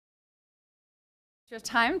Your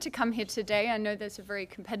time to come here today. I know there's a very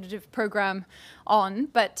competitive program on,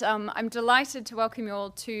 but I'm delighted to welcome you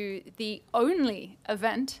all to the only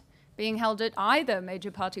event being held at either major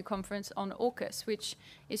party conference on AUKUS, which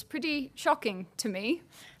is pretty shocking to me.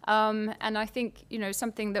 And I think,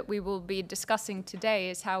 something that we will be discussing today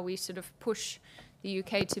is how we sort of push the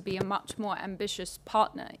UK to be a much more ambitious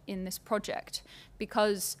partner in this project,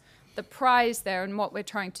 because the prize there and what we're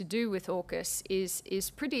trying to do with AUKUS is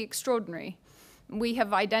pretty extraordinary. We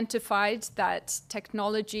have identified that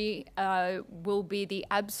technology will be the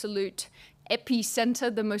absolute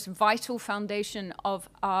epicenter, the most vital foundation of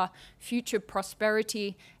our future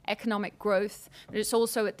prosperity, economic growth, but it's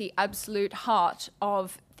also at the absolute heart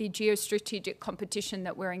of the geostrategic competition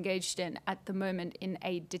that we're engaged in at the moment in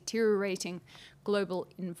a deteriorating global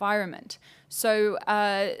environment. So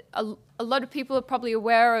a lot of people are probably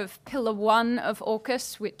aware of Pillar 1 of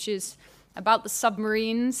AUKUS, which is about the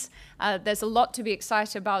submarines. There's a lot to be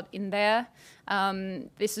excited about in there.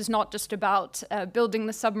 This is not just about building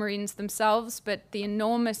the submarines themselves, but the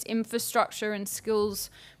enormous infrastructure and skills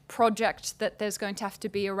project that there's going to have to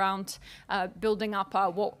be around building up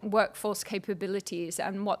our workforce capabilities.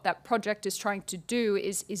 And what that project is trying to do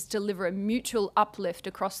is deliver a mutual uplift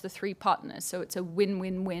across the three partners. So it's a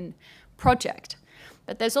win-win-win project.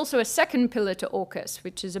 But there's also a second pillar to AUKUS,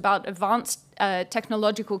 which is about advanced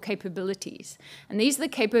technological capabilities. And these are the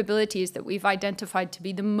capabilities that we've identified to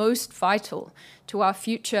be the most vital to our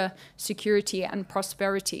future security and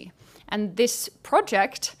prosperity. And this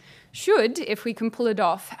project should, if we can pull it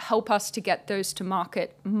off, help us to get those to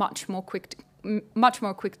market much more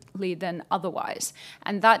quickly than otherwise.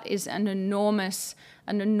 And that is an enormous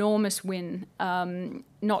win,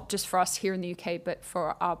 not just for us here in the UK, but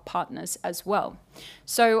for our partners as well.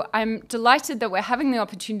 So I'm delighted that we're having the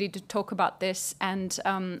opportunity to talk about this, and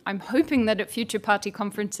I'm hoping that at future party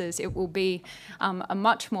conferences it will be a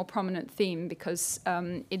much more prominent theme, because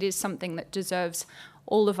it is something that deserves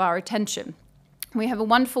all of our attention. We have a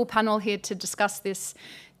wonderful panel here to discuss this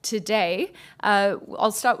today.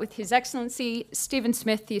 I'll start with His Excellency Stephen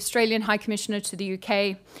Smith, the Australian High Commissioner to the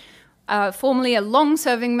UK, formerly a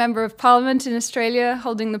long-serving Member of Parliament in Australia,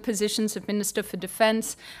 holding the positions of Minister for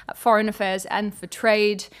Defence, Foreign Affairs and for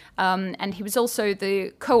Trade, and he was also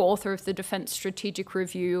the co-author of the Defence Strategic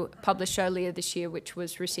Review published earlier this year, which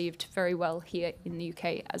was received very well here in the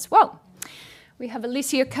UK as well. We have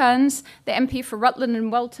Alicia Kearns, the MP for Rutland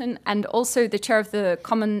and Welton, and also the chair of the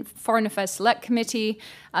Common Foreign Affairs Select Committee.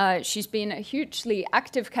 She's been a hugely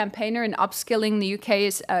active campaigner in upskilling the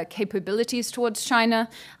UK's capabilities towards China,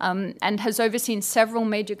 and has overseen several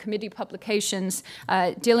major committee publications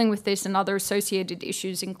dealing with this and other associated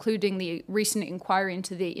issues, including the recent inquiry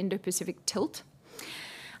into the Indo-Pacific tilt.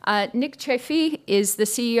 Nick Chaffee is the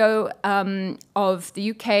CEO of the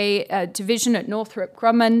UK division at Northrop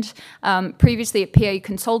Grumman, previously at PA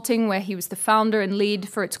Consulting, where he was the founder and lead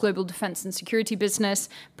for its global defence and security business,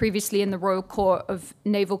 previously in the Royal Corps of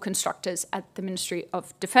Naval Constructors at the Ministry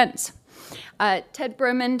of Defence. Ted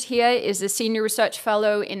Bromond here is a senior research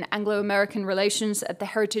fellow in Anglo-American relations at the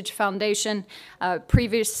Heritage Foundation,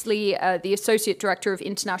 previously the associate director of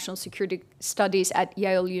international security studies at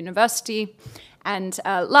Yale University. And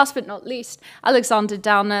last but not least, Alexander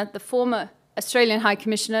Downer, the former Australian High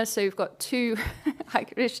Commissioner, so you've got two High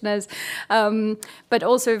Commissioners, but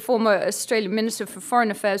also former Australian Minister for Foreign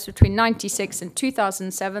Affairs between 1996 and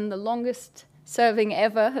 2007, the longest serving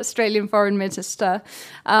ever Australian Foreign Minister.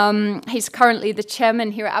 He's currently the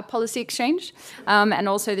chairman here at our Policy Exchange, and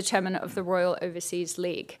also the chairman of the Royal Overseas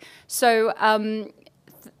League. So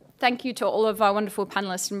thank you to all of our wonderful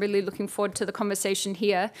panelists. I'm really looking forward to the conversation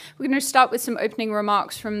here. We're going to start with some opening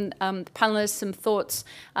remarks from the panelists, some thoughts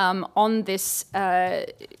on this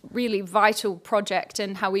really vital project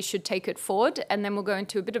and how we should take it forward. And then we'll go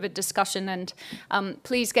into a bit of a discussion. And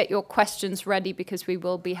please get your questions ready, because we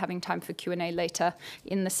will be having time for Q&A later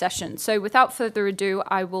in the session. So without further ado,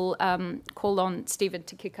 I will call on Stephen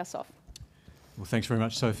to kick us off. Well, thanks very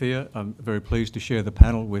much, Sophia. I'm very pleased to share the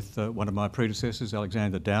panel with one of my predecessors,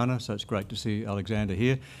 Alexander Downer, so it's great to see Alexander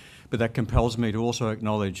here. But that compels me to also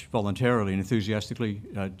acknowledge voluntarily and enthusiastically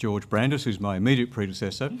George Brandis, who's my immediate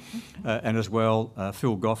predecessor, and as well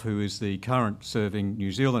Phil Goff, who is the current serving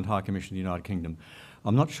New Zealand High Commissioner of the United Kingdom.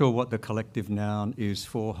 I'm not sure what the collective noun is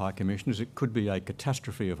for High Commissioners. It could be a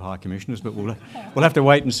catastrophe of High Commissioners, but we'll have to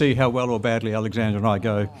wait and see how well or badly Alexander and I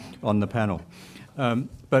go on the panel.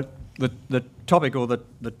 But the topic, or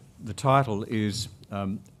the title, is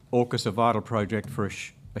AUKUS, a vital project for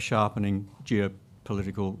a sharpening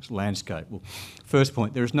geopolitical landscape. Well, first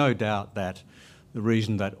point, there is no doubt that the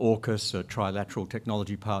reason that AUKUS, a trilateral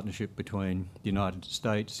technology partnership between the United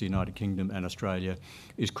States, the United Kingdom and Australia,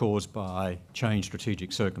 is caused by changed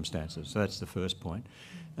strategic circumstances. So that's the first point.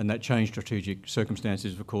 And that changed strategic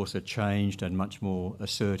circumstances, of course, a changed and much more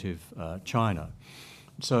assertive China.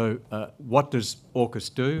 So what does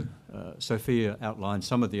AUKUS do? Sophia outlined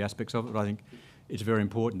some of the aspects of it, but I think it's very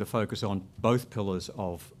important to focus on both pillars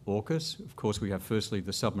of AUKUS. Of course, we have firstly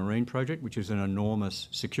the submarine project, which is an enormous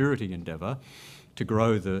security endeavour to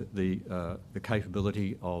grow the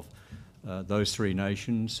capability of those three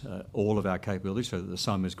nations, all of our capabilities, so that the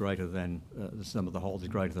sum is greater than, the sum of the whole is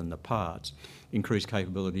greater than the parts. Increased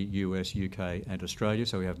capability, US, UK and Australia,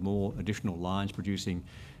 so we have more additional lines producing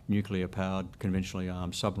nuclear-powered, conventionally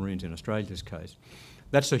armed submarines in Australia's case.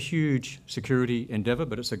 That's a huge security endeavour,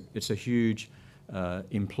 but it's a huge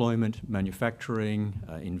employment, manufacturing,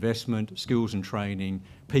 investment, skills and training,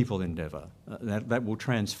 people endeavour. That will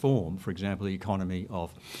transform, for example, the economy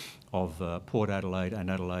of Port Adelaide and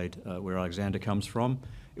Adelaide, where Alexander comes from.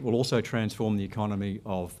 It will also transform the economy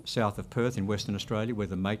of south of Perth in Western Australia, where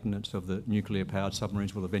the maintenance of the nuclear-powered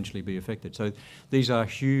submarines will eventually be affected. So these are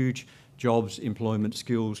huge jobs, employment,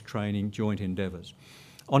 skills, training, joint endeavours.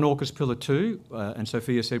 On AUKUS Pillar 2, and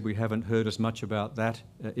Sophia said we haven't heard as much about that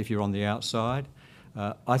if you're on the outside.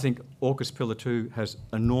 I think AUKUS Pillar 2 has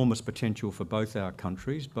enormous potential for both our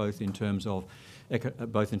countries, both in terms of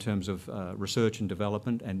research and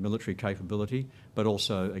development and military capability, but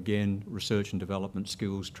also, again, research and development,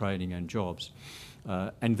 skills, training and jobs.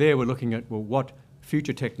 And there we're looking at, well, what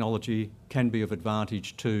future technology can be of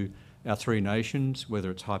advantage to our three nations, whether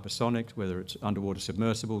it's hypersonics, whether it's underwater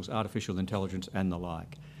submersibles, artificial intelligence and the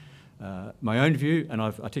like. My own view, and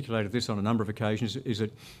I've articulated this on a number of occasions, is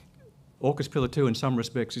that AUKUS Pillar 2 in some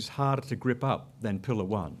respects is harder to grip up than Pillar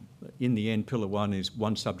 1. In the end, Pillar 1 is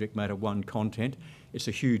one subject matter, one content. It's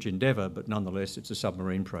a huge endeavour, but nonetheless it's a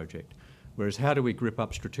submarine project. Whereas how do we grip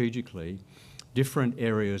up strategically different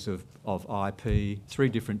areas of IP, three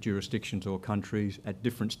different jurisdictions or countries at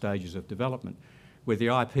different stages of development, where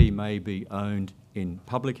the IP may be owned in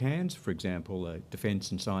public hands, for example, a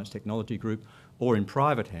defence and science technology group, or in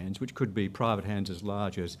private hands, which could be private hands as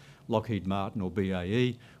large as Lockheed Martin or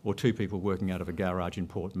BAE, or two people working out of a garage in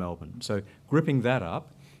Port Melbourne. So gripping that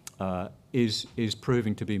up is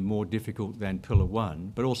proving to be more difficult than Pillar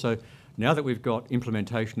 1, but also now that we've got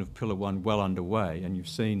implementation of Pillar 1 well underway, and you've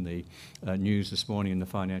seen the news this morning in the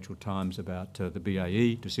Financial Times about the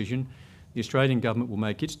BAE decision, the Australian government will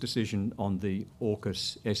make its decision on the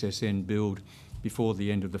AUKUS SSN build before the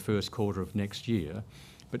end of the first quarter of next year.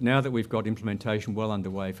 But now that we've got implementation well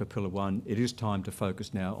underway for Pillar 1, it is time to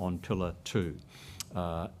focus now on Pillar 2.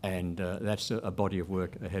 And that's a body of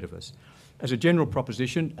work ahead of us. As a general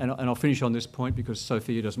proposition, and I'll finish on this point because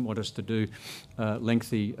Sophia doesn't want us to do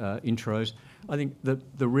lengthy intros, I think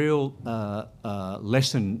the real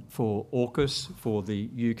lesson for AUKUS, for the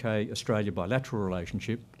UK-Australia bilateral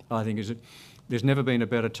relationship, I think is that there's never been a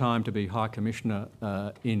better time to be High Commissioner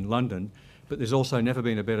in London, but there's also never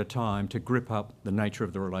been a better time to grip up the nature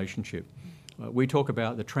of the relationship. We talk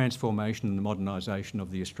about the transformation and the modernisation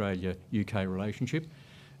of the Australia-UK relationship,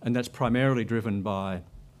 and that's primarily driven by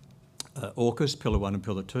AUKUS, Pillar 1 and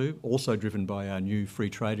Pillar 2, also driven by our new free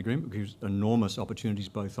trade agreement, which gives enormous opportunities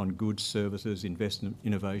both on goods, services, investment,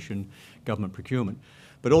 innovation, government procurement,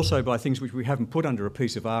 but also by things which we haven't put under a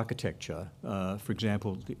piece of architecture, for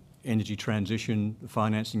example, the energy transition, the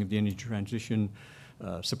financing of the energy transition,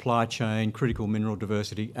 supply chain, critical mineral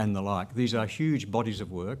diversity and the like. These are huge bodies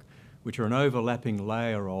of work which are an overlapping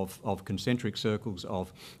layer of concentric circles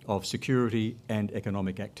of security and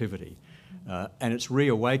economic activity. And it's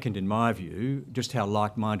reawakened, in my view, just how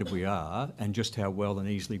like-minded we are and just how well and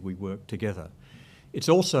easily we work together. It's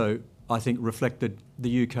also, I think, reflected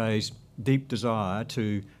the UK's deep desire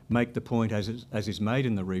to make the point, as is made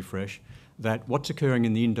in the refresh, that what's occurring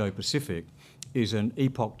in the Indo-Pacific is an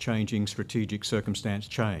epoch-changing strategic circumstance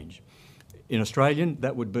change. In Australian,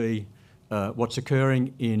 that would be what's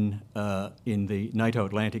occurring in the NATO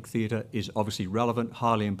Atlantic theatre is obviously relevant,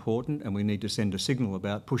 highly important, and we need to send a signal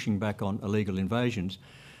about pushing back on illegal invasions.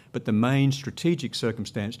 But the main strategic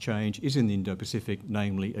circumstance change is in the Indo-Pacific,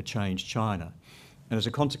 namely a changed China. And as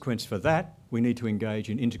a consequence for that, we need to engage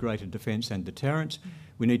in integrated defence and deterrence.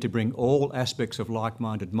 We need to bring all aspects of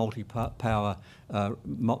like-minded multi-power,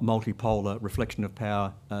 multipolar reflection of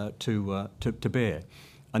power to bear.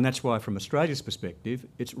 And that's why, from Australia's perspective,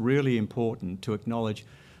 it's really important to acknowledge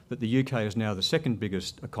that the UK is now the second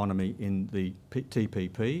biggest economy in the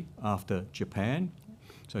TPP after Japan.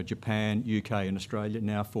 So Japan, UK and Australia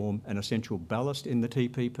now form an essential ballast in the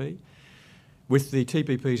TPP. With the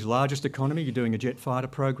TPP's largest economy, you're doing a jet fighter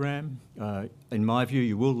program. In my view,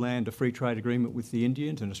 you will land a free trade agreement with the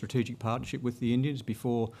Indians and a strategic partnership with the Indians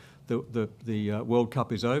before the World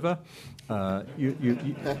Cup is over.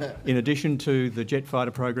 In addition to the jet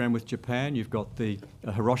fighter program with Japan, you've got the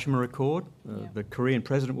Hiroshima Accord. The Korean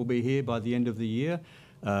president will be here by the end of the year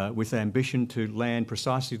with ambition to land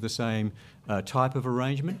precisely the same type of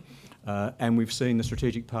arrangement. And we've seen the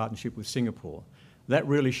strategic partnership with Singapore. That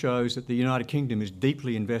really shows that the United Kingdom is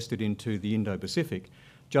deeply invested into the Indo-Pacific,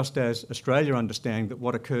 just as Australia understands that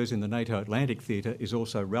what occurs in the NATO Atlantic theatre is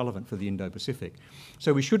also relevant for the Indo-Pacific.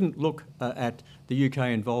 So we shouldn't look at the UK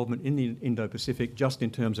involvement in the Indo-Pacific just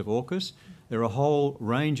in terms of AUKUS. There are a whole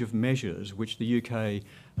range of measures which the UK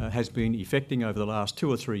has been effecting over the last 2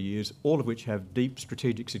 or 3 years, all of which have deep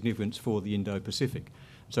strategic significance for the Indo-Pacific.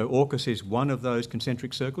 So AUKUS is one of those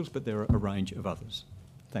concentric circles, but there are a range of others.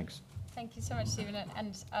 Thanks. Thank you so much, Stephen.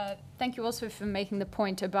 And thank you also for making the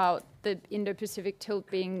point about the Indo-Pacific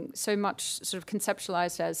tilt being so much sort of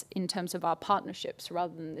conceptualized as in terms of our partnerships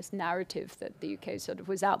rather than this narrative that the UK sort of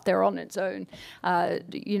was out there on its own,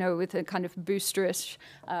 you know, with a kind of boosterish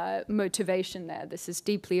motivation there. This is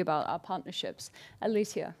deeply about our partnerships.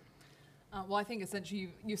 Alicia. Well, I think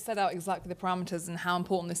essentially you've set out exactly the parameters and how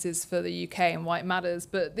important this is for the UK and why it matters.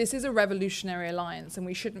 But this is a revolutionary alliance, and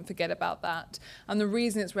we shouldn't forget about that. And the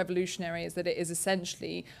reason it's revolutionary is that it is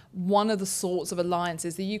essentially one of the sorts of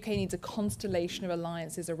alliances. The UK needs a constellation of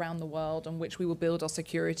alliances around the world on which we will build our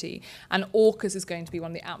security. And AUKUS is going to be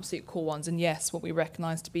one of the absolute core ones. And yes, what we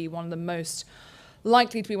recognise to be one of the most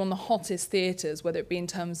likely to be one of the hottest theatres, whether it be in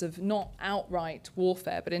terms of not outright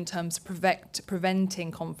warfare, but in terms of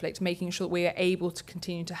preventing conflict, making sure that we are able to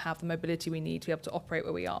continue to have the mobility we need to be able to operate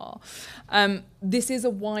where we are. This is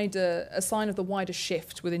a sign of the wider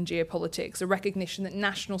shift within geopolitics, a recognition that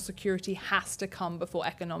national security has to come before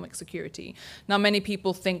economic security. Now, many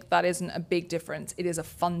people think that isn't a big difference. It is a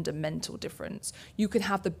fundamental difference. You could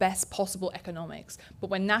have the best possible economics,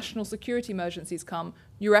 but when national security emergencies come,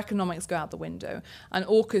 your economics go out the window. And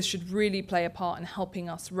AUKUS should really play a part in helping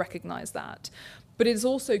us recognise that. But it is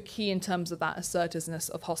also key in terms of that assertiveness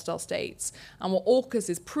of hostile states. And what AUKUS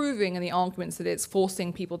is proving in the arguments that it's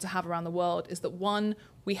forcing people to have around the world is that, one,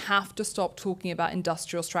 we have to stop talking about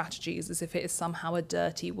industrial strategies as if it is somehow a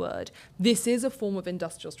dirty word. This is a form of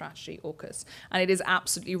industrial strategy, AUKUS, and it is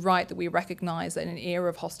absolutely right that we recognise that in an era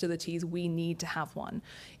of hostilities, we need to have one.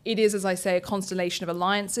 It is, as I say, a constellation of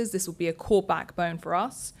alliances. This will be a core backbone for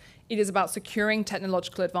us. It is about securing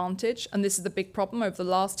technological advantage, and this is the big problem over the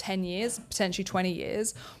last 10 years, potentially 20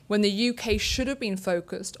 years, when the UK should have been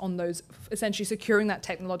focused on those, essentially securing that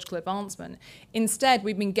technological advancement. Instead,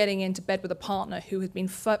 we've been getting into bed with a partner who has been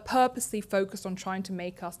purposely focused on trying to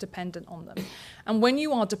make us dependent on them. And when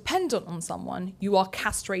you are dependent on someone, you are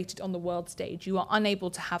castrated on the world stage. You are unable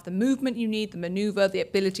to have the movement you need, the maneuver, the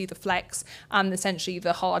ability, the flex, and essentially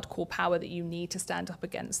the hardcore power that you need to stand up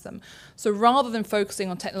against them. So rather than focusing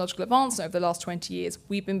on technological advancement over the last 20 years,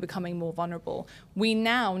 we've been becoming more vulnerable. We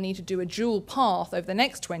now need to do a dual path over the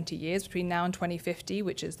next 20 years, between now and 2050,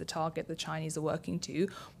 which is the target the Chinese are working to,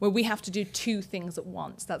 where we have to do two things at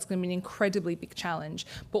once. That's going to be an incredibly big challenge.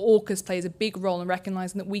 But AUKUS plays a big role in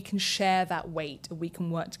recognising that we can share that weight and we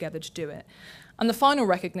can work together to do it. And the final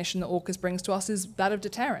recognition that AUKUS brings to us is that of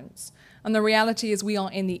deterrence. And the reality is we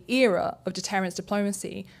are in the era of deterrence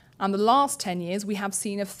diplomacy. And the last 10 years, we have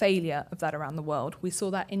seen a failure of that around the world. We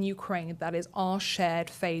saw that in Ukraine. That is our shared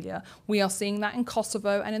failure. We are seeing that in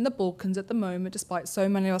Kosovo and in the Balkans at the moment, despite so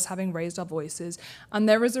many of us having raised our voices. And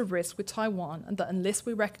there is a risk with Taiwan, and that unless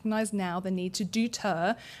we recognise now the need to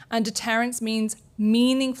deter, and deterrence means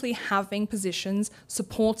meaningfully having positions,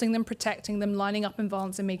 supporting them, protecting them, lining up in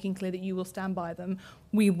advance and making clear that you will stand by them,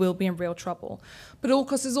 we will be in real trouble. But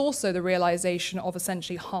AUKUS is also the realisation of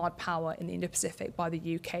essentially hard power in the Indo-Pacific by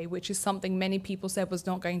the UK, which is something many people said was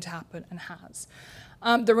not going to happen and has.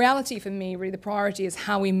 The reality for me, really the priority, is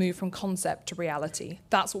how we move from concept to reality.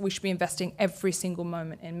 That's what we should be investing every single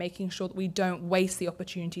moment in, making sure that we don't waste the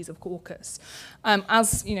opportunities of AUKUS.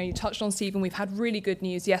 As you touched on, Stephen, we've had really good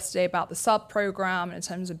news yesterday about the sub-programme, and in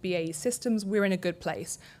terms of BAE systems, we're in a good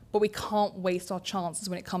place. But we can't waste our chances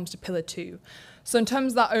when it comes to Pillar 2. So in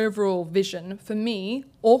terms of that overall vision, for me,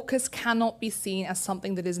 AUKUS cannot be seen as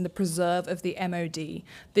something that is in the preserve of the MOD.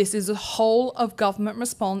 This is a whole of government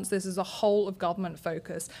response. This is a whole of government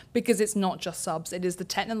focus, because it's not just subs. It is the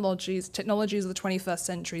technologies of the 21st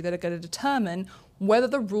century that are going to determine whether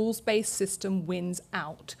the rules-based system wins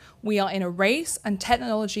out. We are in a race, and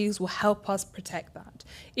technologies will help us protect that.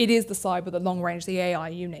 It is the cyber, the long range, the AI,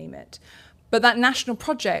 you name it. But that national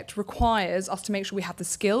project requires us to make sure we have the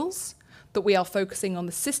skills, that we are focusing on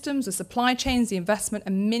the systems, the supply chains, the investment,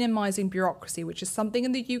 and minimising bureaucracy, which is something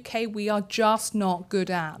in the UK we are just not good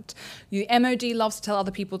at. The MOD loves to tell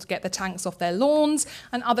other people to get their tanks off their lawns,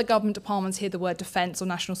 and other government departments hear the word defence or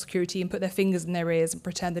national security and put their fingers in their ears and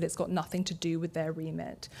pretend that it's got nothing to do with their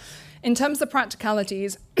remit. In terms of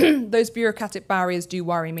practicalities, those bureaucratic barriers do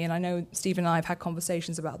worry me, and I know Stephen and I have had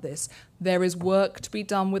conversations about this. There is work to be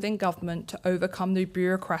done within government to overcome the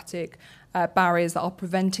bureaucratic barriers that are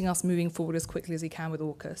preventing us moving forward as quickly as we can with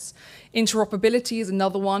AUKUS. Interoperability is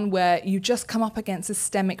another one where you just come up against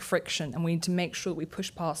systemic friction, and we need to make sure that we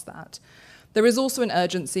push past that. There is also an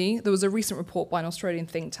urgency. There was a recent report by an Australian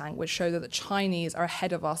think tank which showed that the Chinese are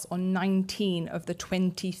ahead of us on 19 of the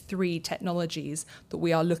 23 technologies that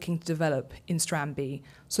we are looking to develop in Strand B.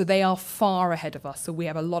 So they are far ahead of us, so we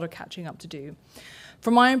have a lot of catching up to do.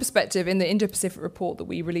 From my own perspective, in the Indo-Pacific report that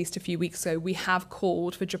we released a few weeks ago, we have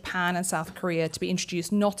called for Japan and South Korea to be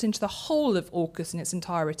introduced not into the whole of AUKUS in its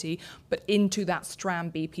entirety, but into that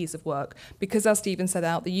Strand B piece of work. Because as Stephen set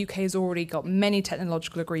out, the UK has already got many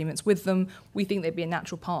technological agreements with them. We think they'd be a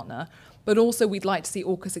natural partner. But also we'd like to see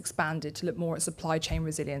AUKUS expanded to look more at supply chain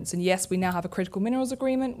resilience. And yes, we now have a critical minerals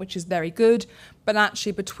agreement, which is very good, but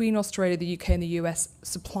actually between Australia, the UK and the US,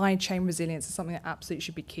 supply chain resilience is something that absolutely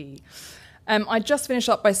should be key. I just finish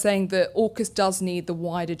up by saying that AUKUS does need the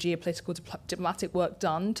wider geopolitical diplomatic work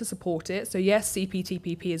done to support it. So yes,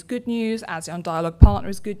 CPTPP is good news, ASEAN Dialogue Partner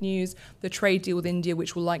is good news, the trade deal with India,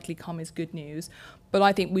 which will likely come, is good news. But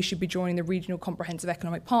I think we should be joining the Regional Comprehensive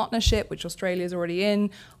Economic Partnership, which Australia is already in.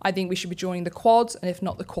 I think we should be joining the Quad, and if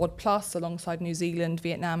not the Quad Plus, alongside New Zealand,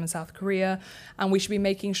 Vietnam and South Korea. And we should be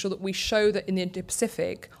making sure that we show that in the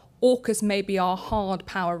Indo-Pacific, AUKUS may be our hard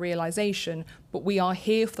power realisation, but we are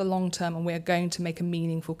here for the long term and we are going to make a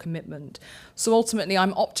meaningful commitment. So ultimately,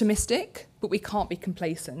 I'm optimistic, but we can't be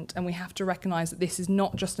complacent, and we have to recognise that this is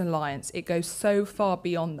not just an alliance. It goes so far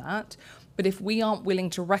beyond that. But if we aren't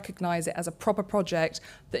willing to recognise it as a proper project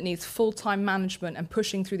that needs full-time management and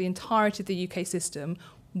pushing through the entirety of the UK system,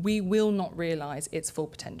 we will not realise its full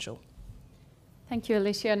potential. Thank you,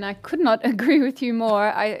 Alicia, and I could not agree with you more.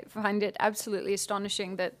 I find it absolutely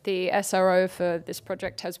astonishing that the SRO for this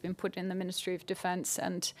project has been put in the Ministry of Defence.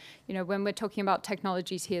 And, you know, when we're talking about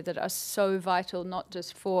technologies here that are so vital, not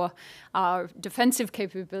just for our defensive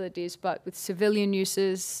capabilities, but with civilian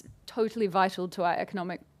uses, totally vital to our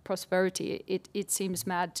economic prosperity, it seems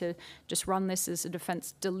mad to just run this as a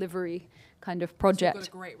defence delivery kind of project. So we've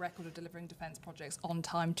got a great record of delivering defence projects on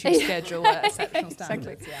time, to schedule, at exceptional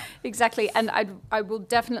standards. Yeah. Exactly, and I will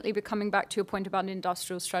definitely be coming back to your point about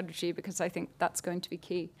industrial strategy, because I think that's going to be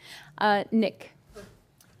key. Nick.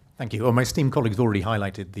 Thank you. Well, my esteemed colleagues already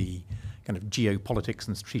highlighted the kind of geopolitics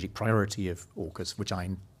and strategic priority of AUKUS, which I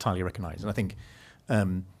entirely recognise. And I think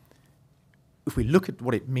if we look at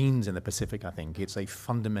what it means in the Pacific, I think it's a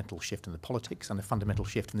fundamental shift in the politics and a fundamental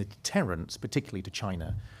shift in the deterrence, particularly to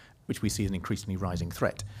China, which we see as an increasingly rising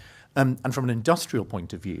threat. And from an industrial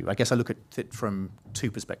point of view, I guess I look at it from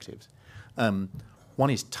two perspectives. One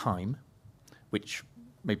is time, which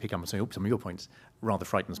may pick up on some of your points, rather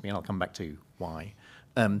frightens me, and I'll come back to why.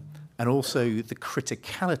 And also the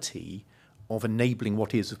criticality of enabling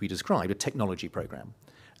what is, as we described, a technology program.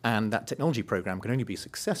 And that technology program can only be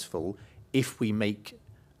successful if we make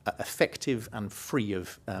effective and free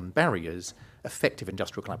of barriers, effective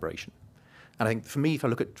industrial collaboration. And I think for me, if I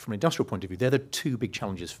look at from an industrial point of view, they're the two big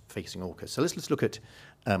challenges facing AUKUS. So let's look at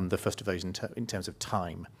the first of those in terms of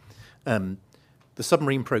time. The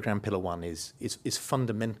submarine program, Pillar 1, is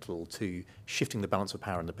fundamental to shifting the balance of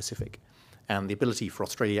power in the Pacific, and the ability for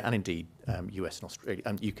Australia and indeed US and Australia,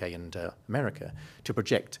 UK and America to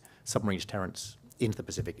project submarine deterrence into the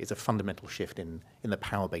Pacific is a fundamental shift in the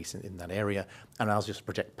power base in that area, and allows us to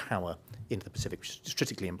project power into the Pacific, which is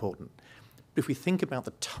critically important. But if we think about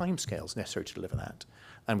the timescales necessary to deliver that,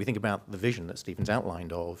 and we think about the vision that Stephen's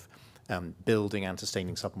outlined of building and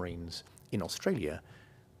sustaining submarines in Australia,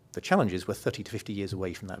 the challenge is we're 30 to 50 years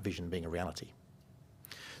away from that vision being a reality.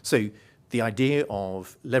 So the idea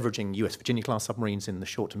of leveraging US Virginia-class submarines in the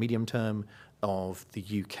short to medium term, of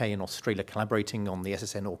the UK and Australia collaborating on the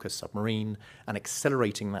SSN AUKUS submarine and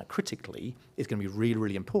accelerating that critically is going to be really,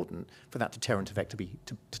 really important for that deterrent effect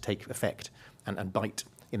to take effect and bite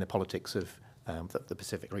in the politics of the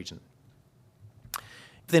Pacific region.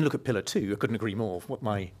 Then look at Pillar 2. I couldn't agree more with what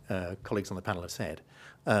my colleagues on the panel have said.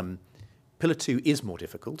 Pillar 2 is more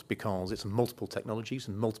difficult because it's multiple technologies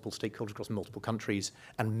and multiple stakeholders across multiple countries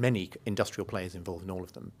and many industrial players involved in all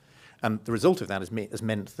of them. And the result of that has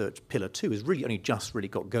meant that Pillar 2 has really only just really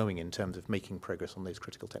got going in terms of making progress on those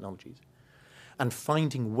critical technologies. And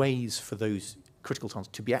finding ways for those critical tasks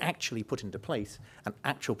to be actually put into place, and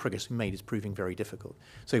actual progress made is proving very difficult.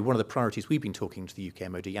 So one of the priorities we've been talking to the UK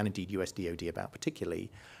MOD and indeed US DOD about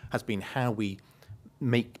particularly has been how we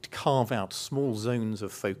carve out small zones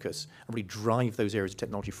of focus and really drive those areas of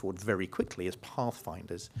technology forward very quickly as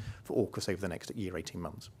pathfinders for AUKUS over the next year, 18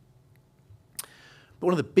 months. But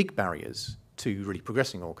one of the big barriers to really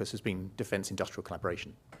progressing AUKUS has been defence industrial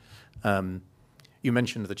collaboration. You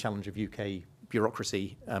mentioned the challenge of UK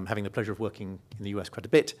bureaucracy, having the pleasure of working in the US quite a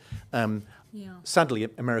bit. Sadly,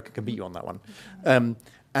 America can beat you on that one.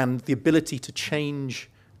 And the ability to change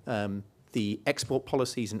the export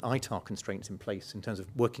policies and ITAR constraints in place in terms of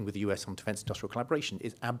working with the US on defence industrial collaboration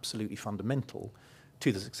is absolutely fundamental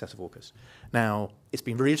to the success of AUKUS. Now, it's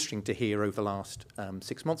been really interesting to hear over the last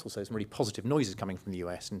 6 months or so some really positive noises coming from the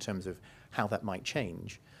US in terms of how that might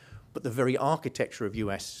change. But the very architecture of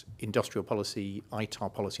US industrial policy,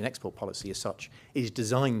 ITAR policy, and export policy as such is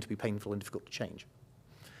designed to be painful and difficult to change.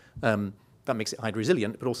 That makes it highly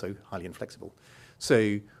resilient, but also highly inflexible.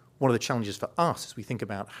 So one of the challenges for us as we think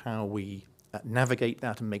about how we navigate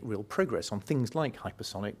that and make real progress on things like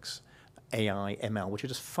hypersonics, AI, ML, which are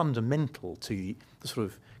just fundamental to the sort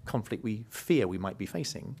of conflict we fear we might be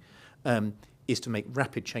facing, is to make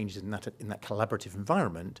rapid changes in that collaborative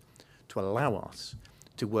environment to allow us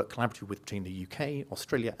to work collaboratively between the UK,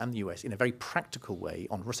 Australia, and the US in a very practical way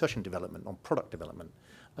on research and development, on product development,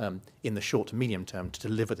 in the short to medium term to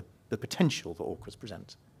deliver the potential that AUKUS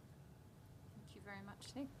presents. Thank you very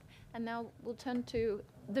much, Nick. And now we'll turn to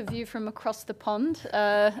the view from across the pond,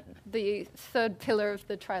 the third pillar of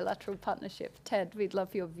the trilateral partnership. Ted, we'd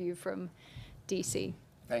love your view from DC.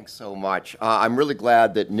 Thanks so much. I'm really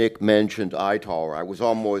glad that Nick mentioned ITAR. I was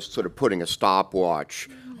almost sort of putting a stopwatch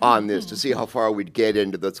on this to see how far we'd get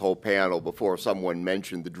into this whole panel before someone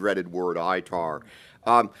mentioned the dreaded word ITAR.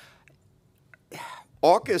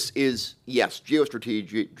 AUKUS is, yes,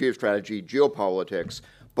 geostrategy, geopolitics,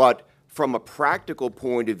 but from a practical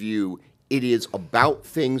point of view, it is about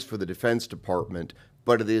things for the Defense Department,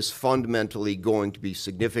 but it is fundamentally going to be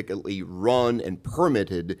significantly run and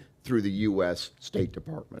permitted through the U.S. State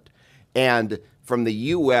Department. And from the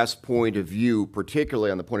U.S. point of view,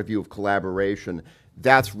 particularly on the point of view of collaboration,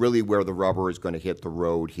 that's really where the rubber is going to hit the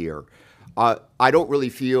road here. I don't really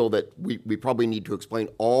feel that we probably need to explain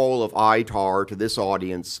all of ITAR to this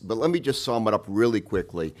audience, but let me just sum it up really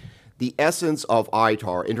quickly. The essence of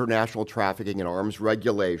ITAR, International Trafficking in Arms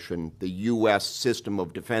Regulation, the U.S. system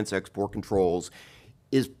of defense export controls,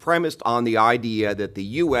 is premised on the idea that the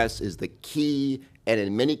U.S. is the key and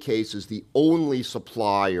in many cases the only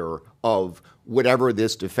supplier of whatever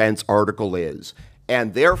this defense article is.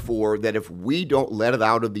 And therefore, that if we don't let it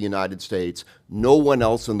out of the United States, no one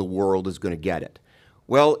else in the world is going to get it.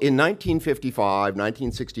 Well, in 1955,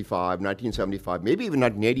 1965, 1975, maybe even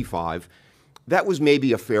 1985, that was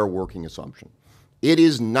maybe a fair working assumption. It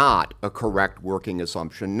is not a correct working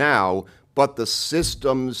assumption now, but the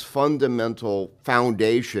system's fundamental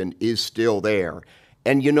foundation is still there.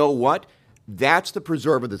 And you know what? That's the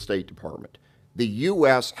preserve of the State Department. The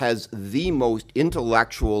U.S. has the most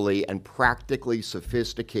intellectually and practically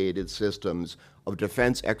sophisticated systems of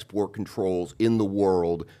defense export controls in the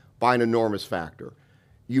world by an enormous factor.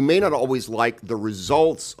 You may not always like the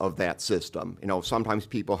results of that system. You know, sometimes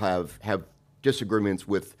people have disagreements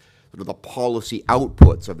with sort of the policy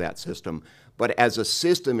outputs of that system. But as a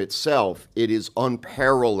system itself, it is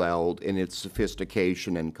unparalleled in its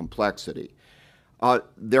sophistication and complexity.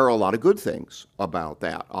 There are a lot of good things about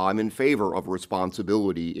that. I'm in favor of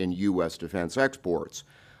responsibility in U.S. defense exports.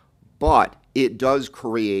 But it does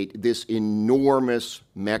create this enormous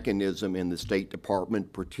mechanism in the State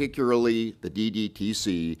Department, particularly the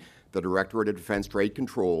DDTC, the Directorate of Defense Trade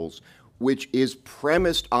Controls, which is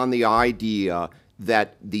premised on the idea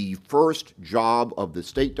that the first job of the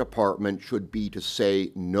State Department should be to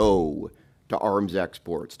say no to arms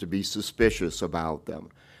exports, to be suspicious about them.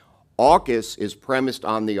 AUKUS is premised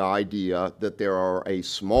on the idea that there are a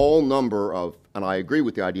small number of, and I agree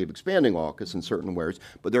with the idea of expanding AUKUS in certain ways,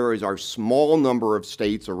 but there is a small number of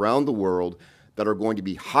states around the world that are going to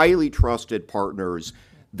be highly trusted partners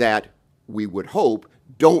that we would hope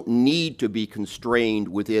don't need to be constrained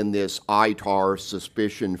within this ITAR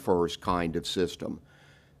suspicion first kind of system.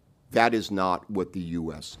 That is not what the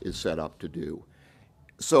U.S. is set up to do.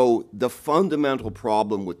 So the fundamental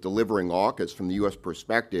problem with delivering AUKUS from the U.S.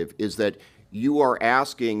 perspective is that you are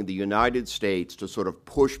asking the United States to sort of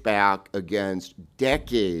push back against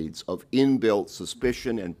decades of inbuilt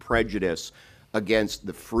suspicion and prejudice against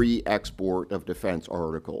the free export of defense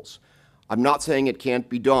articles. I'm not saying it can't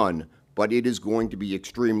be done, but it is going to be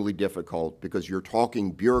extremely difficult because you're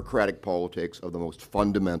talking bureaucratic politics of the most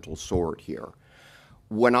fundamental sort here.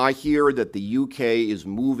 When I hear that the UK is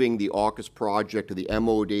moving the AUKUS project to the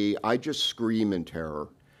MOD, I just scream in terror.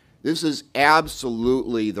 This is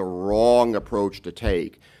absolutely the wrong approach to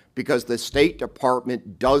take, because the State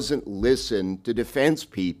Department doesn't listen to defense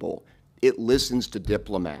people. It listens to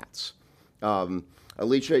diplomats.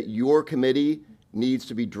 Alicia, your committee needs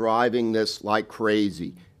to be driving this like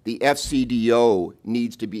crazy. The FCDO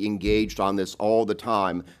needs to be engaged on this all the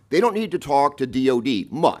time. They don't need to talk to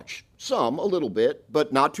DOD much. Some, a little bit,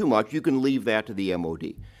 but not too much. You can leave that to the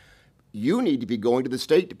MOD. You need to be going to the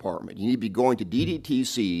State Department. You need to be going to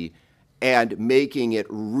DDTC and making it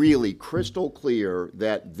really crystal clear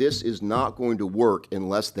that this is not going to work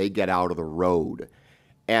unless they get out of the road.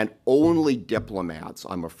 And only diplomats,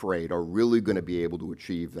 I'm afraid, are really going to be able to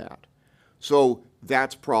achieve that. So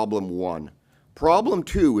that's problem one. Problem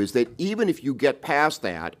two is that even if you get past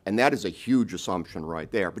that, and that is a huge assumption right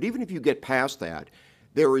there, but even if you get past that,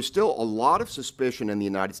 there is still a lot of suspicion in the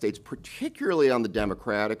United States, particularly on the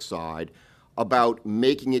Democratic side, about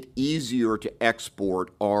making it easier to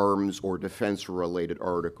export arms or defense-related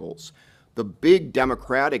articles. The big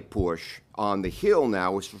Democratic push on the Hill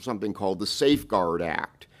now is for something called the Safeguard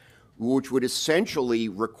Act, which would essentially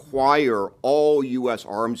require all U.S.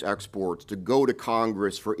 arms exports to go to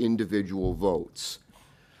Congress for individual votes.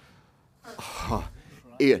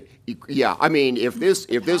 Yeah, I mean, if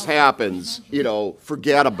this happens, you know,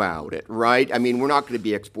 forget about it, right? I mean, we're not going to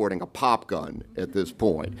be exporting a pop gun at this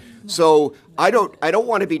point. So I don't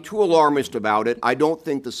want to be too alarmist about it. I don't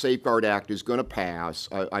think the Safeguard Act is going to pass.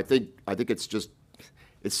 I think it's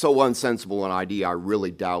so unsensible an idea. I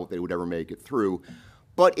really doubt they would ever make it through.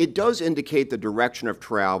 But it does indicate the direction of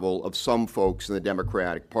travel of some folks in the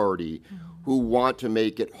Democratic Party who want to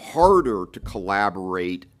make it harder to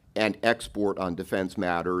collaborate and export on defense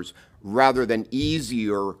matters rather than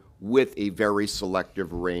easier with a very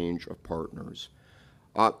selective range of partners.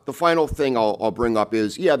 The final thing I'll bring up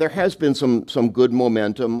is, yeah, there has been some good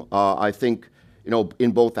momentum. I think, you know,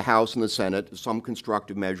 in both the House and the Senate, some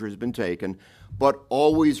constructive measures have been taken, but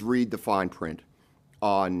always read the fine print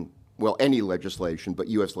on, well, any legislation, but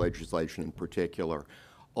U.S. legislation in particular.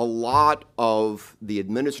 A lot of the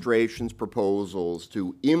administration's proposals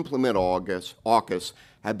to implement AUKUS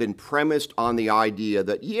have been premised on the idea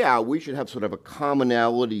that, yeah, we should have sort of a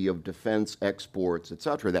commonality of defense exports, et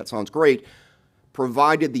cetera. That sounds great,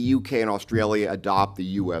 provided the UK and Australia adopt the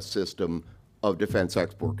US system of defense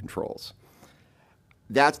export controls.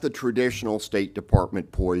 That's the traditional State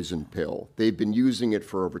Department poison pill. They've been using it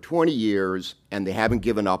for over 20 years, and they haven't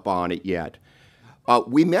given up on it yet.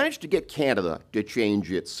 We managed to get Canada to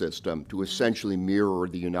change its system to essentially mirror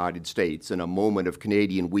the United States in a moment of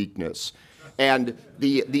Canadian weakness. And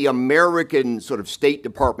the American sort of State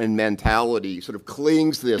Department mentality sort of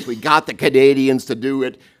clings to this. We got the Canadians to do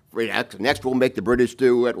it. Next we'll make the British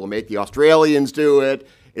do it. We'll make the Australians do it.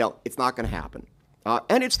 You know, it's not going to happen.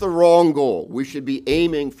 And it's the wrong goal. We should be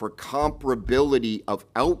aiming for comparability of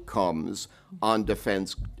outcomes on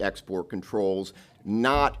defense export controls,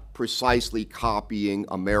 not precisely copying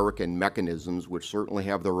American mechanisms, which certainly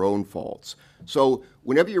have their own faults. So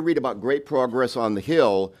whenever you read about great progress on the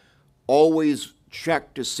Hill, always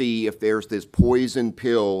check to see if there's this poison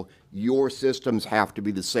pill, your systems have to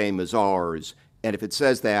be the same as ours. And if it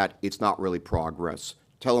says that, it's not really progress.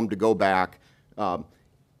 Tell them to go back, you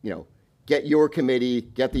know, get your committee,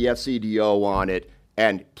 get the FCDO on it,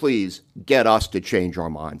 and please get us to change our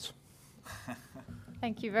minds.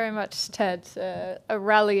 Thank you very much, Ted. A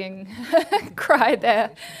rallying cry there.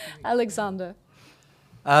 Alexander.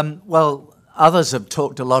 Well, others have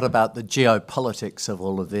talked a lot about the geopolitics of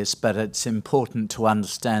all of this, but it's important to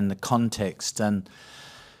understand the context. And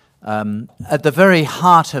at the very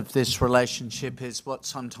heart of this relationship is what's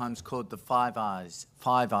sometimes called the Five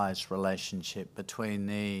Eyes relationship between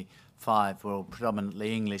the five, well,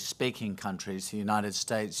 predominantly English-speaking countries, the United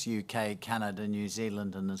States, UK, Canada, New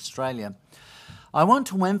Zealand, and Australia. I want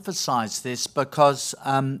to emphasize this because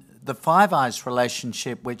the Five Eyes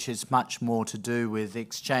relationship, which is much more to do with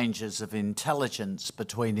exchanges of intelligence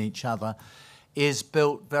between each other, is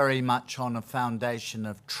built very much on a foundation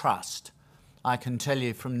of trust. I can tell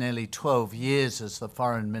you from nearly 12 years as the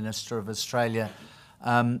Foreign Minister of Australia,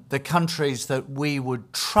 the countries that we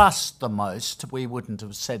would trust the most, we wouldn't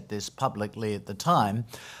have said this publicly at the time,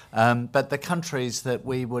 but the countries that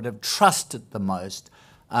we would have trusted the most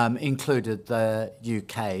included the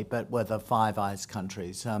UK, but were the Five Eyes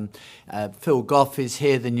countries. Phil Goff is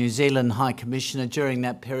here, the New Zealand High Commissioner. During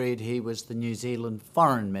that period, he was the New Zealand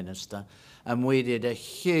Foreign Minister, and we did a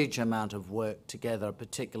huge amount of work together,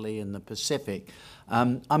 particularly in the Pacific.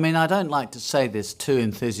 I mean, I don't like to say this too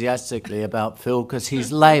enthusiastically about Phil, because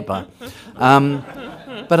he's Labour.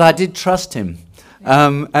 but I did trust him.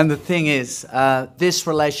 And the thing is, this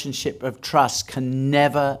relationship of trust can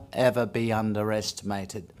never, ever be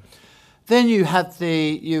underestimated. Then you had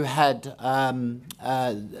the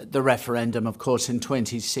referendum, of course, in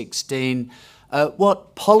 2016.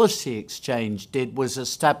 What Policy Exchange did was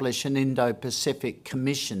establish an Indo-Pacific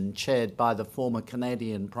Commission chaired by the former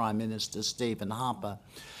Canadian Prime Minister Stephen Harper,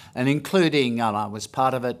 and including, and I was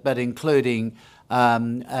part of it, but including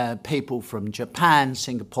people from Japan,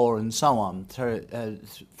 Singapore, and so on,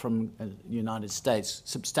 from the United States,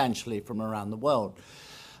 substantially from around the world.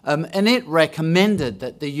 And it recommended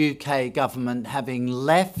that the UK government, having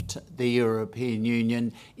left the European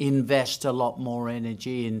Union, invest a lot more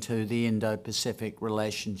energy into the Indo-Pacific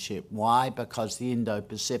relationship. Why? Because the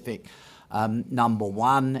Indo-Pacific, number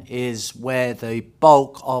one, is where the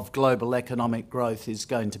bulk of global economic growth is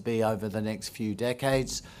going to be over the next few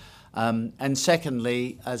decades. And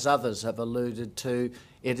secondly, as others have alluded to,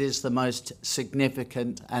 it is the most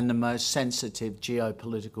significant and the most sensitive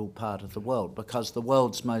geopolitical part of the world, because the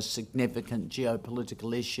world's most significant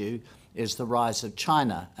geopolitical issue is the rise of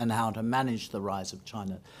China and how to manage the rise of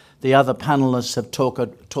China. The other panelists have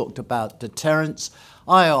talked about deterrence.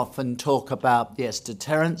 I often talk about, yes,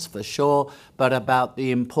 deterrence for sure, but about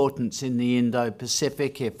the importance in the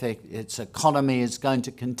Indo-Pacific, if its economy is going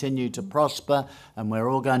to continue to prosper, and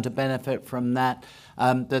we're all going to benefit from that,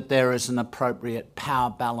 that there is an appropriate power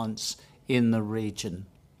balance in the region.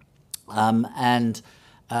 And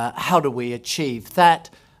how do we achieve that?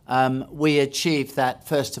 We achieve that,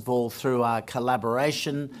 first of all, through our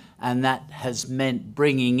collaboration, and that has meant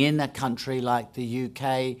bringing in a country like the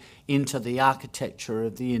UK into the architecture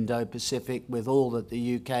of the Indo-Pacific with all that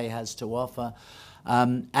the UK has to offer.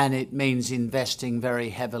 And it means investing very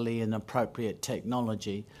heavily in appropriate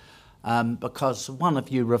technology. Because one of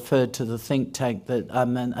you referred to the think tank that,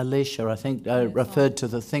 and Alicia, I think, referred to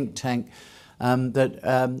the think tank that,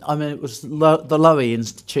 I mean, it was the Lowy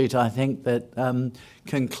Institute, I think, that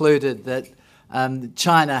concluded that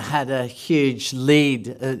China had a huge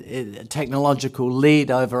lead, technological lead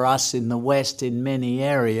over us in the West in many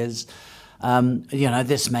areas. You know,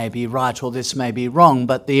 this may be right or this may be wrong,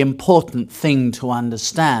 but the important thing to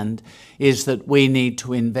understand is that we need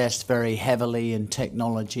to invest very heavily in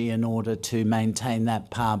technology in order to maintain that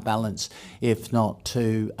power balance, if not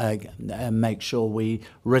to make sure we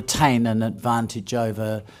retain an advantage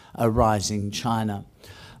over a rising China.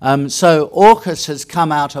 So AUKUS has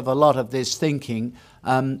come out of a lot of this thinking,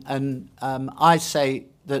 and I say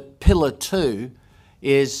that Pillar 2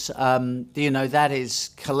 is, that is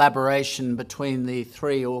collaboration between the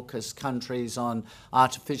three AUKUS countries on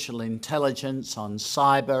artificial intelligence, on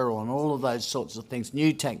cyber, on all of those sorts of things,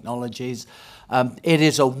 new technologies. It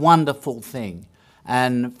is a wonderful thing.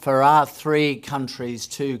 And for our three countries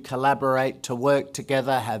to collaborate, to work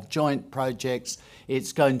together, have joint projects,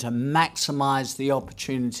 it's going to maximize the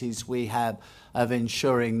opportunities we have of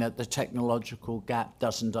ensuring that the technological gap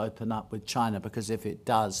doesn't open up with China, because if it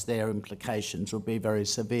does, their implications will be very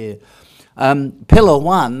severe. Pillar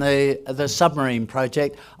 1, the submarine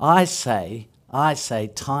project, I say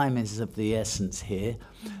time is of the essence here.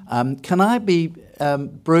 Can I be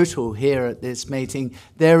brutal here at this meeting?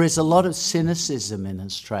 There is a lot of cynicism in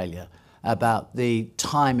Australia about the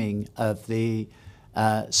timing of the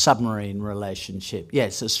submarine relationship.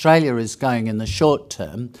 Yes, Australia is going in the short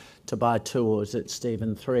term to buy 2, or is it,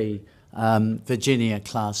 Stephen, 3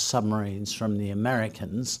 Virginia-class submarines from the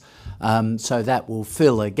Americans, so that will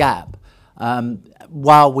fill a gap.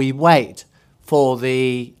 While we wait for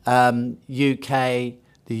the UK,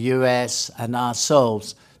 the US and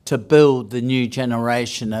ourselves to build the new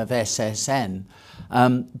generation of SSN.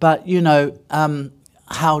 But you know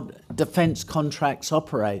how defence contracts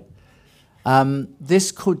operate.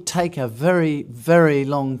 This could take a very, very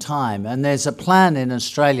long time, and there's a plan in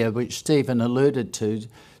Australia, which Stephen alluded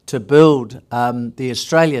to build the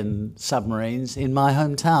Australian submarines in my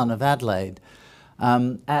hometown of Adelaide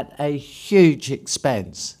at a huge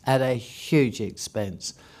expense,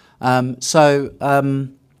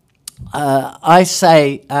 I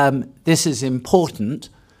say this is important,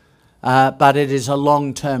 but it is a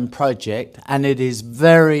long-term project, and it is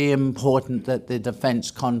very important that the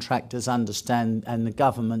defence contractors understand and the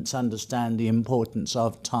governments understand the importance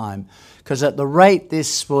of time. Because at the rate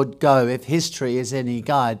this would go, if history is any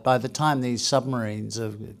guide, by the time these submarines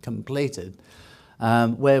are completed,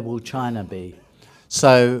 where will China be?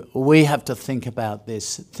 So we have to think about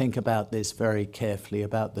this very carefully,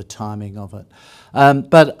 about the timing of it.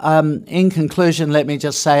 But in conclusion, let me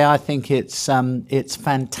just say I think it's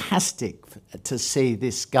fantastic to see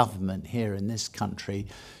this government here in this country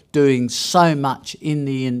doing so much in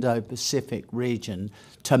the Indo-Pacific region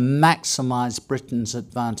to maximise Britain's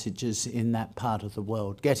advantages in that part of the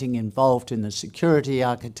world, getting involved in the security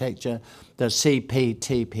architecture, the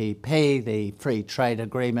CPTPP, the free trade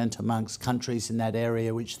agreement amongst countries in that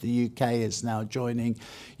area, which the UK is now joining,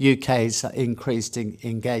 UK's increased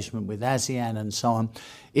engagement with ASEAN and so on.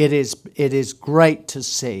 It is great to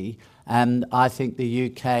see, and I think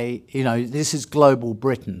the UK, this is global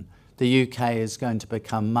Britain. The UK is going to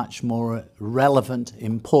become much more relevant,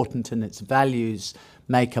 important in its values,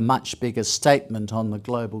 make a much bigger statement on the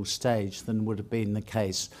global stage than would have been the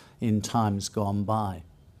case in times gone by.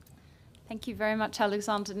 Thank you very much,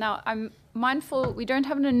 Alexander. Now, I'm mindful we don't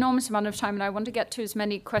have an enormous amount of time, and I want to get to as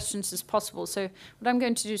many questions as possible. So what I'm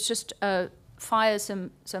going to do is just fire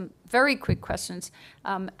some very quick questions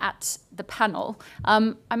at the panel.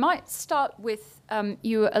 I might start with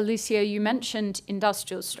you, Alicia. You mentioned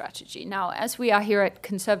industrial strategy. Now, as we are here at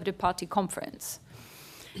Conservative Party conference,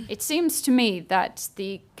 it seems to me that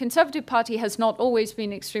the Conservative Party has not always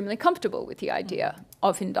been extremely comfortable with the idea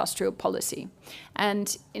of industrial policy.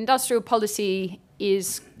 And industrial policy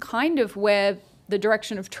is kind of where the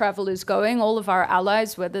direction of travel is going. All of our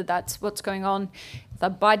allies, whether that's what's going on, the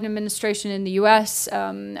Biden administration in the US,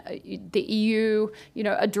 the EU,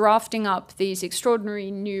 are drafting up these extraordinary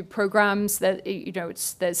new programs that,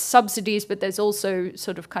 there's subsidies, but there's also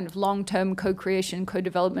sort of kind of long-term co-creation,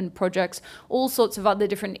 co-development projects, all sorts of other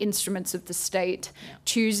different instruments of the state,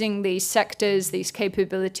 choosing these sectors, these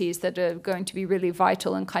capabilities that are going to be really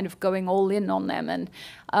vital and kind of going all in on them.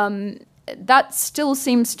 And that still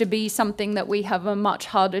seems to be something that we have a much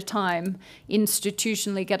harder time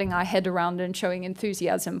institutionally getting our head around and showing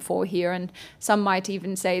enthusiasm for here. And some might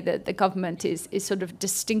even say that the government is sort of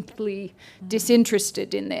distinctly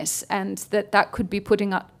disinterested in this, and that could be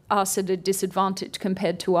putting us at a disadvantage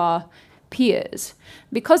compared to our peers.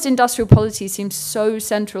 Because industrial policy seems so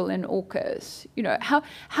central in AUKUS,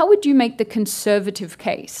 how would you make the conservative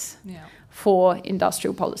case for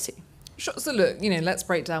industrial policy? Sure. So look, let's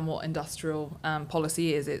break down what industrial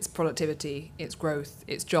policy is. It's productivity, it's growth,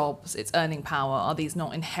 it's jobs, it's earning power. Are these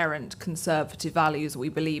not inherent conservative values that we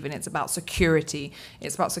believe in? It's about security.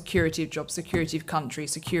 It's about security of jobs, security of country,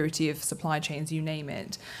 security of supply chains, you name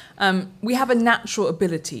it. We have a natural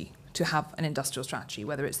ability to have an industrial strategy,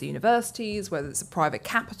 whether it's the universities, whether it's a private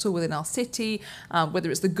capital within our city,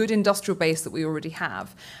 whether it's the good industrial base that we already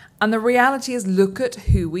have. And the reality is, look at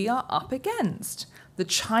who we are up against. The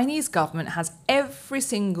Chinese government has every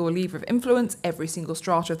single lever of influence, every single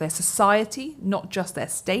strata of their society, not just their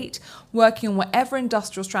state, working on whatever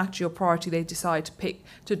industrial strategy or priority they decide to pick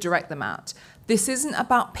to direct them at. This isn't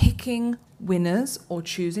about picking winners or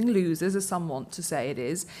choosing losers, as some want to say it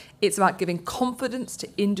is. It's about giving confidence to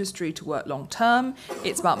industry to work long term.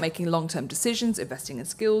 It's about making long-term decisions, investing in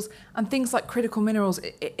skills, and things like critical minerals.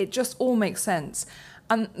 It just all makes sense.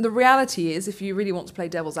 And the reality is, if you really want to play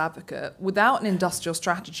devil's advocate, without an industrial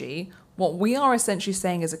strategy, what we are essentially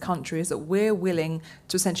saying as a country is that we're willing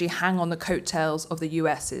to essentially hang on the coattails of the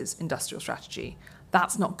US's industrial strategy.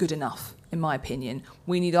 That's not good enough, in my opinion.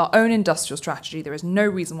 We need our own industrial strategy. There is no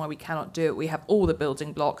reason why we cannot do it. We have all the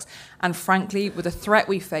building blocks. And frankly, with the threat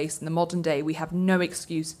we face in the modern day, we have no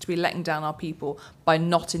excuse to be letting down our people by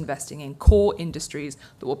not investing in core industries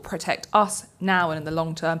that will protect us now and in the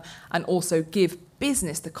long term, and also give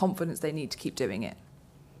business the confidence they need to keep doing it.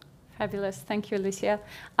 Fabulous. Thank you, Alicia.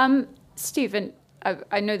 Stephen,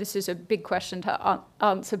 I know this is a big question to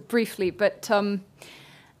answer briefly, but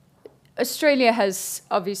Australia has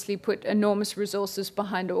obviously put enormous resources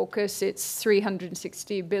behind AUKUS. It's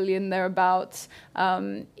 360 billion thereabouts.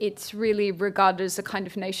 It's really regarded as a kind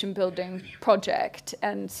of nation-building project.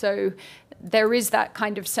 And so there is that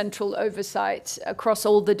kind of central oversight across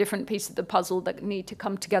all the different pieces of the puzzle that need to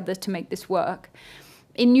come together to make this work.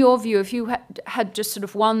 In your view, if you had just sort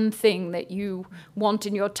of one thing that you want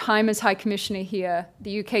in your time as High Commissioner here,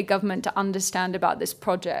 the UK government to understand about this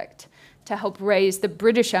project, to help raise the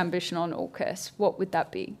British ambition on AUKUS, what would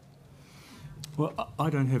that be? Well, I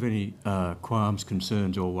don't have any qualms,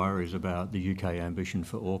 concerns or worries about the UK ambition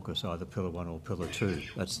for AUKUS, either Pillar 1 or Pillar 2.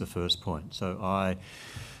 That's the first point. So I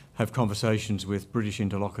have conversations with British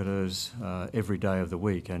interlocutors every day of the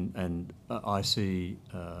week, and I see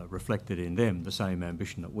reflected in them the same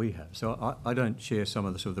ambition that we have. So I don't share some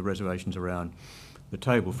of the sort of the reservations around the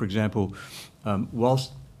table. For example,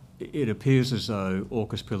 whilst it appears as though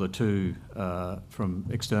AUKUS Pillar 2 from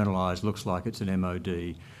external eyes looks like it's an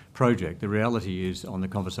MOD project. The reality is, on the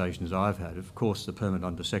conversations I've had, of course, the Permanent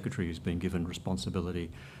Under-Secretary has been given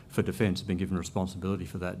responsibility for defence, has been given responsibility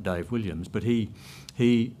for that, Dave Williams, but he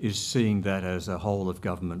is seeing that as a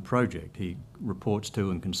whole-of-government project. He reports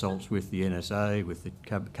to and consults with the NSA, with the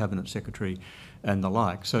Cabinet Secretary and the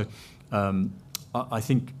like. So I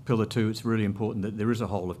think Pillar 2, it's really important that there is a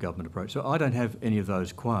whole-of-government approach. So I don't have any of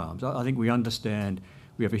those qualms. I think we understand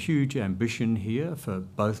we have a huge ambition here for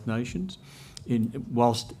both nations.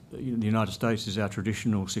 Whilst the United States is our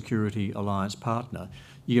traditional security alliance partner,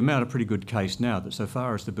 you can mount a pretty good case now that so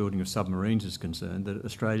far as the building of submarines is concerned, that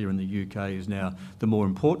Australia and the UK is now the more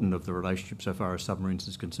important of the relationship so far as submarines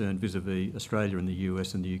is concerned, vis-a-vis Australia and the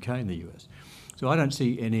US and the UK and the US. So I don't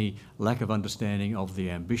see any lack of understanding of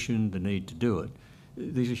the ambition, the need to do it.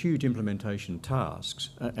 These are huge implementation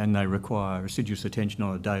tasks, and they require assiduous attention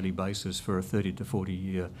on a daily basis for a 30 to 40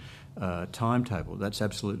 year timetable. That's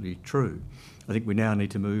absolutely true. I think we now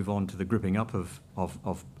need to move on to the gripping up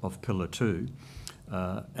of Pillar 2.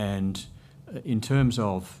 And in terms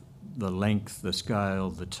of the length, the scale,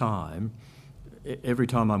 the time, every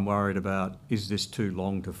time I'm worried about, is this too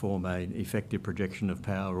long to form an effective projection of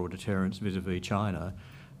power or deterrence vis-a-vis China,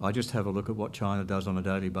 I just have a look at what China does on a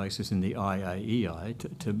daily basis in the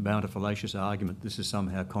IAEI to mount a fallacious argument this is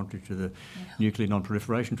somehow contrary to the Nuclear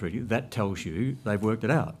Non-Proliferation Treaty. That tells you they've worked it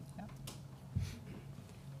out.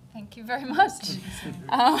 Thank you very much.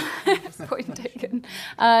 Point taken.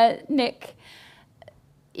 Nick,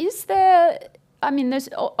 is there, I mean, there's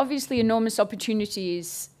obviously enormous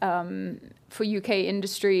opportunities for UK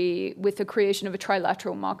industry with the creation of a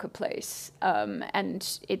trilateral marketplace.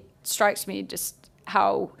 And it strikes me just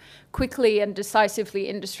how quickly and decisively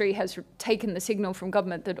industry has taken the signal from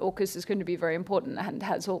government that AUKUS is going to be very important and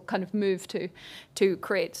has all kind of moved to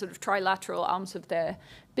create sort of trilateral arms of their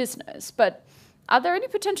business. But are there any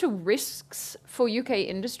potential risks for UK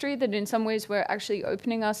industry that in some ways we're actually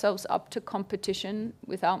opening ourselves up to competition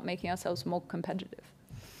without making ourselves more competitive?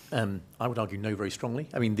 I would argue no very strongly.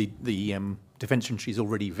 I mean, the defence industry is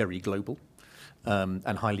already very global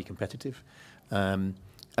and highly competitive.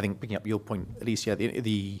 I think, picking up your point, Alicia,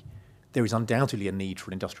 there is undoubtedly a need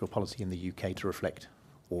for industrial policy in the UK to reflect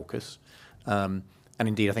AUKUS. And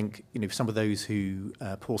indeed, I think some of those who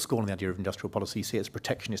pour scorn on the idea of industrial policy see it as a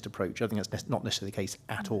protectionist approach. I think that's not necessarily the case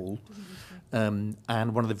at all. And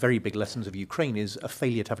one of the very big lessons of Ukraine is a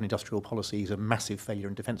failure to have an industrial policy is a massive failure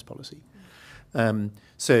in defence policy.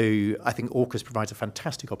 So I think AUKUS provides a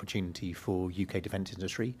fantastic opportunity for UK defence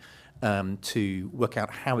industry to work out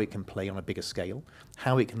how it can play on a bigger scale,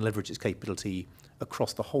 how it can leverage its capability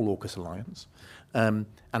across the whole AUKUS alliance,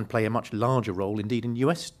 and play a much larger role indeed in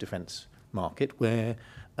US defence market where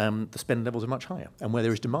the spend levels are much higher and where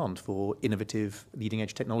there is demand for innovative leading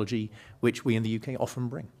edge technology, which we in the UK often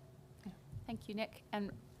bring. Thank you, Nick.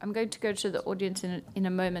 And I'm going to go to the audience in a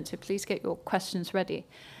moment, so please get your questions ready.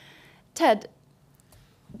 Ted,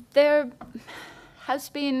 there has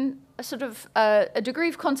been a sort of a degree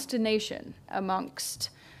of consternation amongst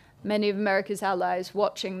many of America's allies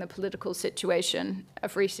watching the political situation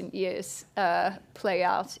of recent years play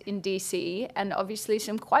out in DC, and obviously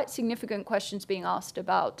some quite significant questions being asked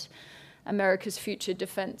about America's future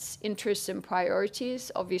defense interests and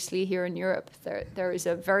priorities. Obviously here in Europe, there is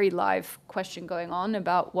a very live question going on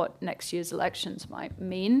about what next year's elections might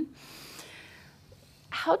mean.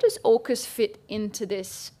 How does AUKUS fit into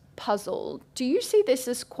this puzzle? Do you see this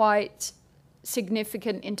as quite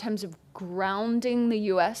significant in terms of grounding the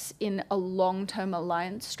US in a long-term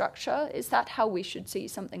alliance structure? Is that how we should see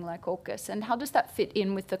something like AUKUS? And how does that fit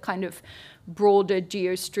in with the kind of broader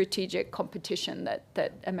geostrategic competition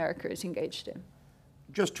that America is engaged in?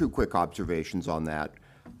 Just two quick observations on that.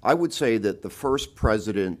 I would say that the first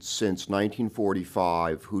president since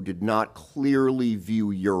 1945 who did not clearly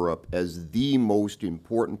view Europe as the most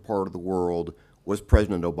important part of the world was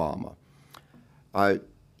President Obama.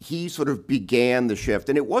 He sort of began the shift,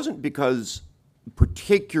 and it wasn't because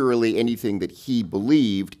particularly anything that he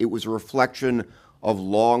believed. It was a reflection of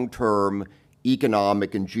long-term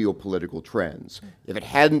economic and geopolitical trends. If it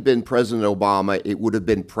hadn't been President Obama, it would have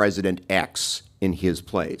been President X in his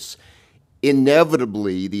place.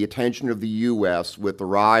 Inevitably, the attention of the U.S. with the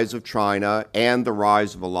rise of China and the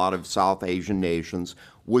rise of a lot of South Asian nations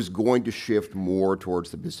was going to shift more towards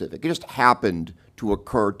the Pacific. It just happened to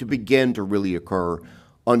occur, to begin to really occur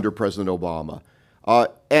under President Obama.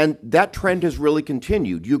 And that trend has really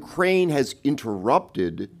continued. Ukraine has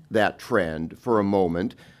interrupted that trend for a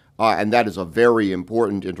moment, and that is a very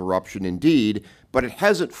important interruption indeed, but it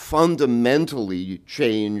hasn't fundamentally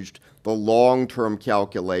changed the long-term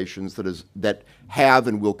calculations that have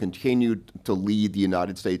and will continue to lead the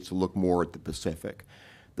United States to look more at the Pacific.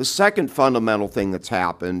 The second fundamental thing that's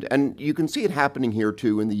happened, and you can see it happening here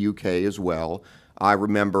too in the UK as well. I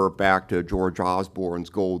remember back to George Osborne's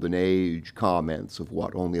Golden Age comments of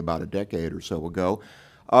only about a decade or so ago.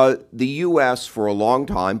 The U.S. for a long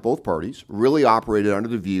time, both parties, really operated under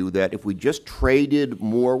the view that if we just traded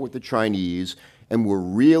more with the Chinese and were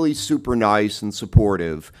really super nice and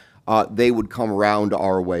supportive, they would come around to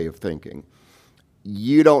our way of thinking.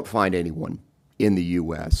 You don't find anyone in the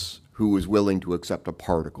U.S. who is willing to accept a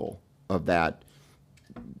particle of that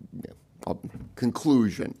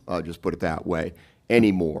conclusion, I'll just put it that way,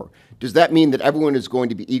 anymore. Does that mean that everyone is going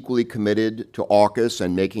to be equally committed to AUKUS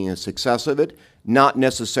and making a success of it? Not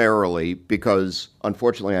necessarily, because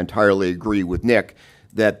unfortunately I entirely agree with Nick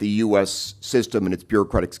that the U.S. system and its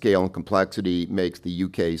bureaucratic scale and complexity makes the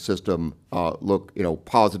U.K. system look,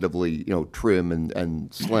 positively, trim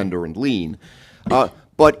and slender and lean.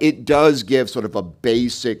 But it does give sort of a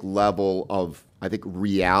basic level of, I think,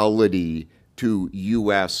 reality to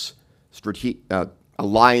U.S.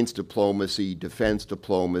 alliance diplomacy, defense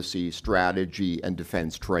diplomacy, strategy, and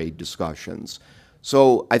defense trade discussions.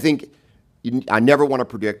 So I think I never want to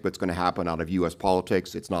predict what's going to happen out of U.S.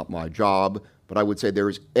 politics. It's not my job. But I would say there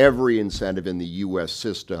is every incentive in the U.S.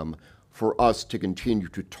 system for us to continue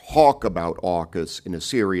to talk about AUKUS in a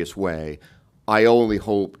serious way. I only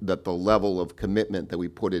hope that the level of commitment that we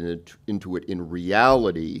put into it in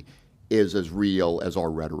reality is as real as our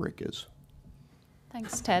rhetoric is.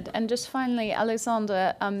 Thanks, Ted. And just finally,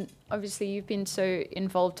 Alexander, obviously you've been so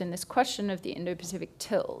involved in this question of the Indo-Pacific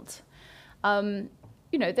tilt. We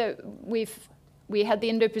had the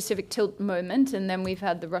Indo-Pacific tilt moment, and then we've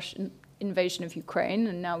had the Russian invasion of Ukraine,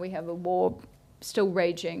 and now we have a war still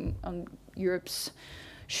raging on Europe's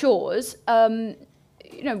shores.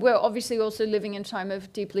 We're obviously also living in a time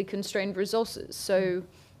of deeply constrained resources. So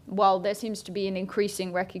while there seems to be an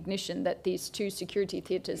increasing recognition that these two security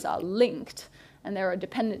theaters are linked and there are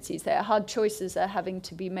dependencies there, hard choices are having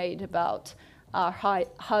to be made about our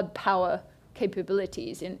hard power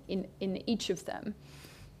capabilities in each of them.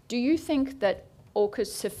 Do you think that AUKUS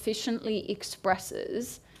sufficiently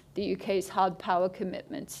expresses the UK's hard power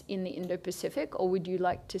commitments in the Indo-Pacific, or would you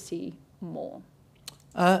like to see more?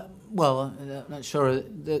 Well, I'm not sure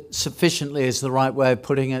that sufficiently is the right way of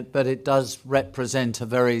putting it, but it does represent a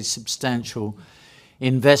very substantial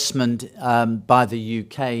investment by the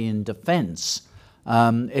UK in defence.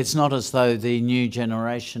 It's not as though the new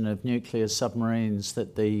generation of nuclear submarines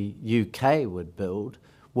that the UK would build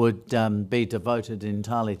would be devoted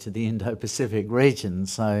entirely to the Indo-Pacific region.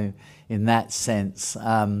 So in that sense,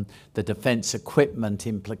 the defence equipment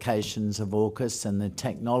implications of AUKUS and the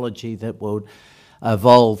technology that will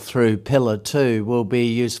evolve through Pillar 2 will be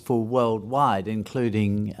useful worldwide,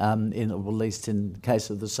 including, at least in the case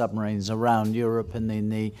of the submarines, around Europe and in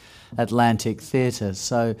the Atlantic theatre.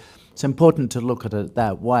 So it's important to look at it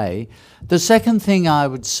that way. The second thing I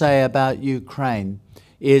would say about Ukraine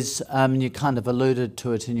is, you kind of alluded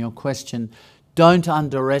to it in your question, don't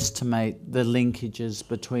underestimate the linkages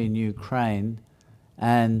between Ukraine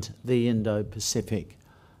and the Indo-Pacific,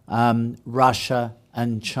 Russia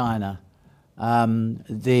and China,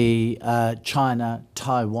 the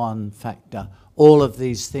China-Taiwan factor. All of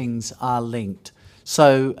these things are linked.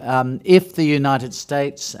 So if the United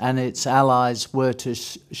States and its allies were to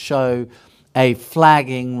show a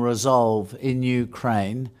flagging resolve in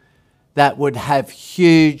Ukraine, that would have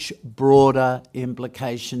huge, broader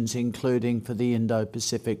implications, including for the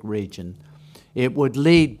Indo-Pacific region. It would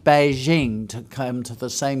lead Beijing to come to the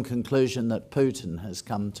same conclusion that Putin has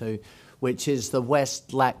come to, which is the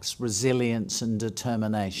West lacks resilience and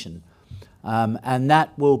determination. And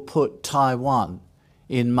that will put Taiwan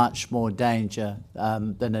in much more danger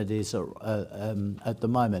than it is at the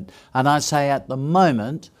moment. And I say at the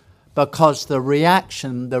moment because the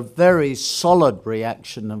reaction, the very solid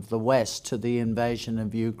reaction of the West to the invasion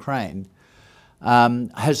of Ukraine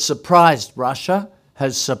has surprised Russia,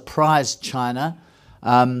 has surprised China,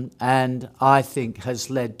 and I think has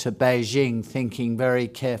led to Beijing thinking very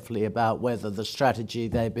carefully about whether the strategy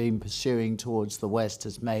they've been pursuing towards the West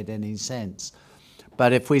has made any sense.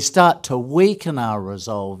 But if we start to weaken our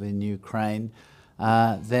resolve in Ukraine,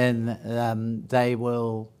 then they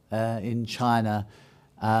will, in China,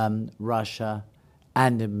 Russia,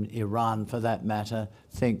 and in Iran for that matter,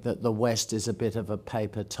 think that the West is a bit of a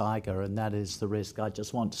paper tiger, and that is the risk. I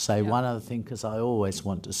just want to say one other thing, because I always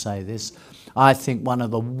want to say this. I think one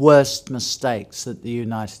of the worst mistakes that the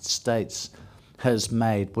United States has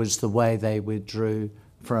made was the way they withdrew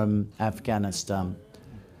from Afghanistan.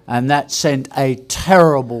 And that sent a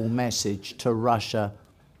terrible message to Russia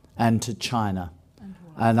and to China.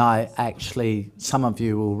 and I actually, some of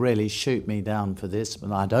you will really shoot me down for this,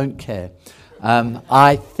 but I don't care.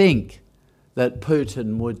 I think that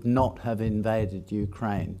Putin would not have invaded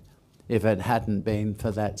Ukraine if it hadn't been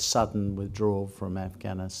for that sudden withdrawal from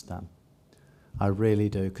Afghanistan. I really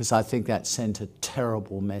do, because I think that sent a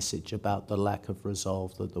terrible message about the lack of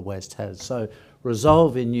resolve that the West has. So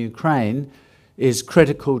resolve in Ukraine is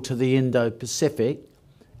critical to the Indo-Pacific,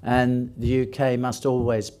 and the UK must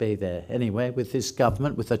always be there. Anyway, with this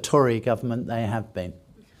government, with the Tory government, they have been.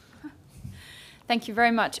 Thank you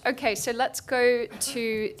very much. Okay, so let's go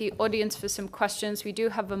to the audience for some questions. We do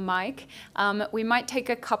have a mic. We might take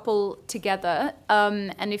a couple together,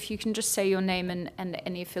 and if you can just say your name and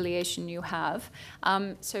any affiliation you have.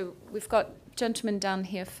 So we've got gentlemen down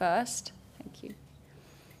here first. Thank you.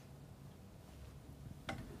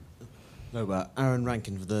 No, Aaron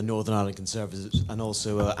Rankin for the Northern Ireland Conservatives, and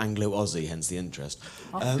also Anglo-Aussie, hence the interest.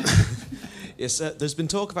 Yes, there's been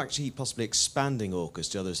talk of actually possibly expanding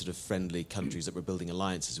AUKUS to other sort of friendly countries that we're building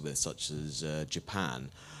alliances with, such as Japan.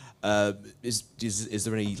 Is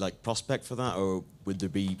there any prospect for that, or would there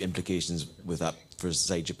be implications with that for,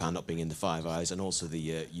 say, Japan not being in the Five Eyes, and also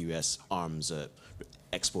the US arms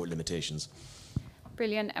export limitations?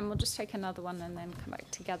 Brilliant, and we'll just take another one and then come back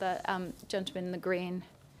together. Gentleman in the green.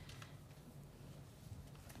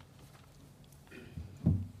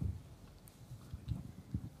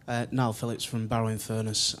 Niall Phillips from Barrow &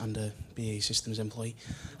 Furness and a BAE Systems employee.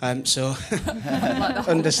 So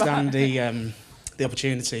understand the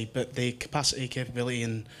opportunity, but the capacity, capability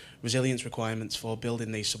and resilience requirements for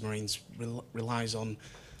building these submarines relies on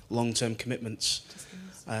long-term commitments.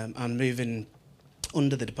 And moving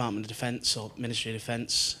under the Department of Defence or Ministry of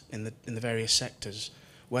Defence in the various sectors,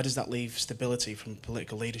 where does that leave stability from a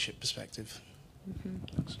political leadership perspective?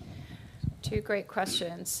 Mm-hmm. Two great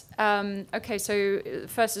questions. Okay, so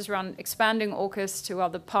first is around expanding AUKUS to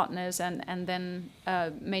other partners and then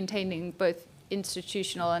maintaining both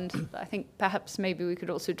institutional and I think perhaps maybe we could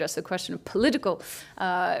also address the question of political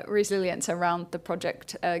resilience around the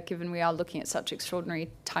project, given we are looking at such extraordinary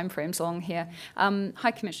timeframes along here.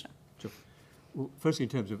 High Commissioner. Sure. Well, firstly, in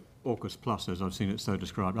terms of AUKUS Plus, as I've seen it so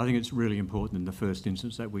described, I think it's really important in the first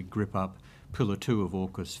instance that we grip up Pillar 2 of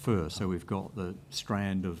AUKUS first. So we've got the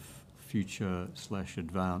strand of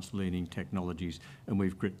future/advanced leaning technologies, and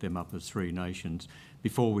we've gripped them up as three nations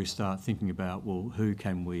before we start thinking about, well, who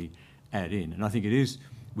can we add in? And I think it is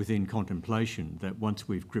within contemplation that once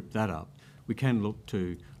we've gripped that up, we can look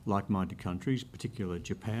to like-minded countries, particularly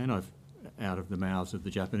Japan. Out of the mouths of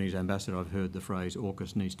the Japanese ambassador, I've heard the phrase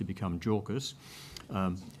AUKUS needs to become JAWKUS.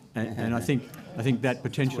 And I think that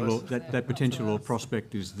potential or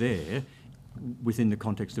prospect is there within the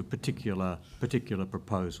context of particular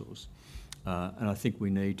proposals. And I think we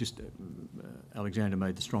need, Alexander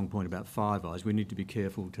made the strong point about Five Eyes, we need to be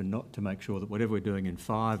careful to make sure that whatever we're doing in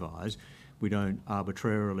Five Eyes, we don't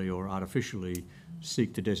arbitrarily or artificially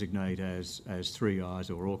seek to designate as Three Eyes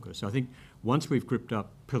or AUKUS. So I think once we've gripped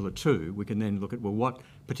up Pillar 2, we can then look at, well, what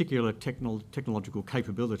particular technological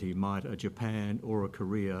capability might a Japan or a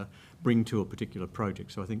Korea bring to a particular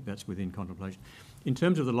project. So I think that's within contemplation. In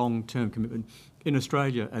terms of the long-term commitment, in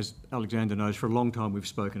Australia, as Alexander knows, for a long time we've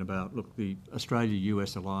spoken about, look, the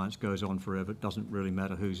Australia-US alliance goes on forever. It doesn't really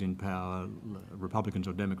matter who's in power, Republicans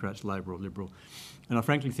or Democrats, Labor or Liberal. And I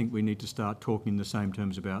frankly think we need to start talking in the same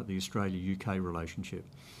terms about the Australia-UK relationship.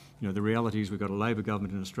 You know, the reality is we've got a Labor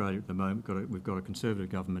government in Australia at the moment, we've got a Conservative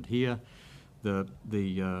government here.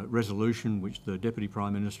 The resolution which the Deputy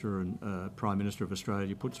Prime Minister and Prime Minister of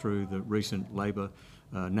Australia put through the recent Labor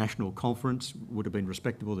National Conference would have been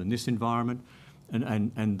respectable in this environment.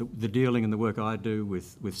 And the dealing and the work I do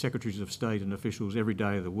with Secretaries of State and officials every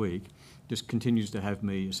day of the week just continues to have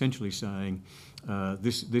me essentially saying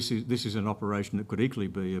this is an operation that could equally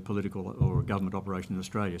be a political or a government operation in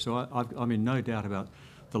Australia. So I'm in no doubt about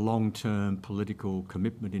the long-term political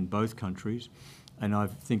commitment in both countries. And I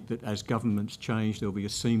think that as governments change, there'll be a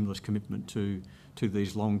seamless commitment to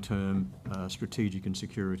these long-term strategic and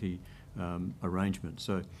security arrangements.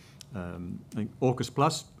 So I think AUKUS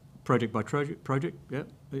Plus, project by project, yeah,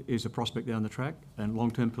 is a prospect down the track, and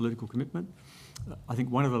long-term political commitment. I think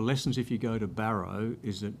one of the lessons if you go to Barrow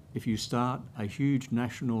is that if you start a huge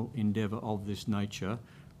national endeavour of this nature,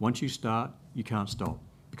 once you start, you can't stop.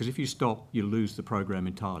 Because if you stop, you lose the program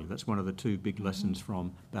entirely. That's one of the two big lessons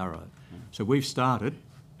from Barrow. So we've started,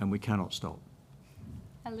 and we cannot stop.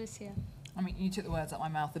 Alicia. I mean, you took the words out of my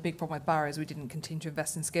mouth. The big problem with Barrow is we didn't continue to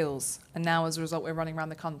invest in skills. And now, as a result, we're running around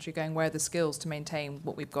the country going, where are the skills to maintain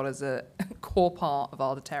what we've got as a core part of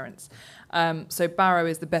our deterrence? So Barrow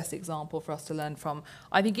is the best example for us to learn from.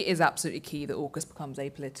 I think it is absolutely key that AUKUS becomes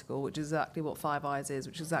apolitical, which is exactly what Five Eyes is,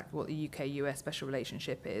 which is exactly what the UK-US special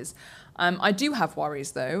relationship is. I do have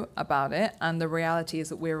worries, though, about it, and the reality is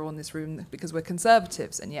that we're all in this room because we're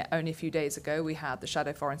Conservatives, and yet only a few days ago we had the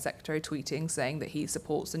Shadow Foreign Secretary tweeting saying that he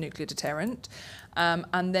supports the nuclear deterrent,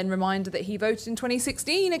 and then reminded that he voted in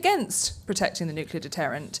 2016 against protecting the nuclear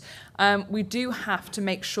deterrent. We do have to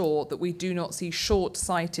make sure that we do not see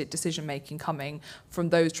short-sighted decision-making coming from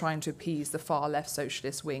those trying to appease the far-left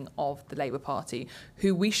socialist wing of the Labour Party,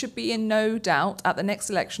 who we should be in no doubt at the next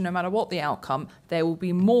election, no matter what the outcome, there will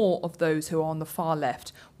be more of those who are on the far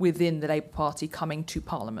left within the Labour Party coming to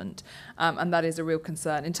Parliament. And that is a real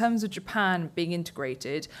concern. In terms of Japan being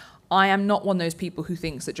integrated, I am not one of those people who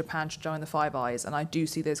thinks that Japan should join the Five Eyes, and I do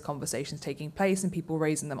see those conversations taking place and people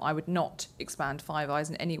raising them. I would not expand Five Eyes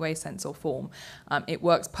in any way, sense or form. It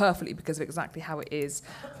works perfectly because of exactly how it is.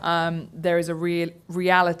 There is a real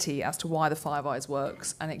reality as to why the Five Eyes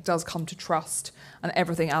works, and it does come to trust, and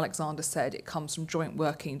everything Alexander said, it comes from joint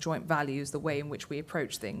working, joint values, the way in which we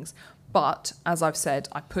approach things. But, as I've said,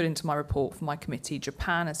 I put into my report for my committee,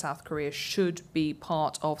 Japan and South Korea should be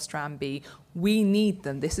part of Strand B. We need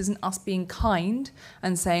them. This isn't us being kind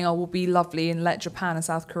and saying, oh, we'll be lovely and let Japan and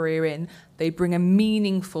South Korea in. They bring a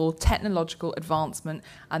meaningful technological advancement,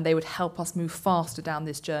 and they would help us move faster down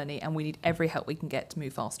this journey, and we need every help we can get to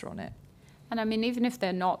move faster on it. And I mean, even if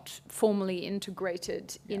they're not formally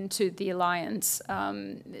integrated into the alliance,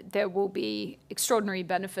 there will be extraordinary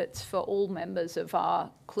benefits for all members of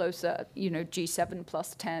our closer, G7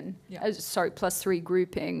 plus 10, plus 3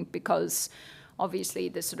 grouping, because obviously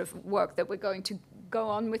the sort of work that we're going to go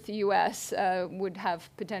on with the US would have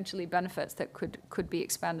potentially benefits that could be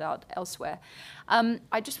expanded out elsewhere.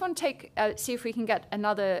 I just want to see if we can get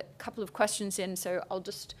another couple of questions in. So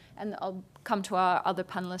I'll come to our other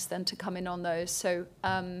panelists then to come in on those. So,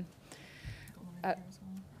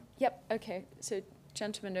 yep, okay. So,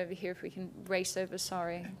 gentlemen over here, if we can race over.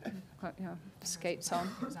 Sorry, got your skates on.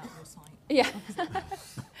 Yeah.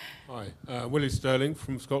 Hi, Willie Sterling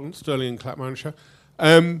from Scotland, Sterling and Clackmannshire.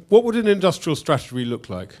 What would an industrial strategy look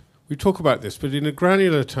like? We talk about this, but in a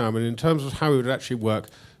granular term and in terms of how it would actually work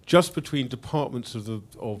just between departments of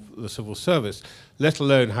the civil service, let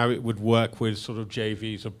alone how it would work with sort of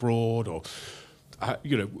JVs abroad or,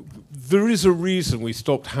 there is a reason we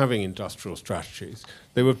stopped having industrial strategies.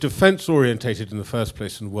 They were defence-orientated in the first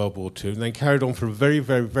place in World War II, and then carried on for a very,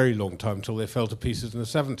 very, very long time until they fell to pieces in the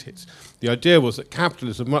 70s. The idea was that capital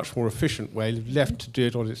is a much more efficient way left to do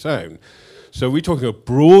it on its own. So we're talking a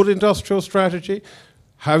broad industrial strategy.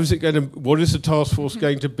 How is it going to? What is the task force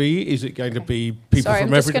going to be? Is it going to be people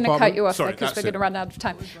from every department? Sorry, I'm just going to cut you off there because we're going to run out of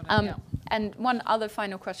time. And one other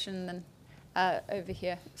final question then over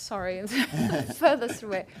here. Sorry, furthest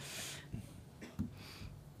away.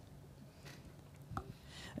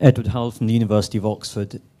 Edward Hull from the University of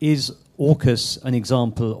Oxford. Is AUKUS an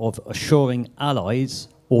example of assuring allies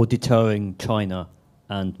or deterring China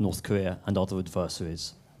and North Korea and other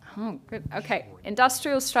adversaries? Oh, good. Okay.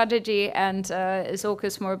 Industrial strategy, and is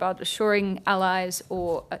AUKUS more about assuring allies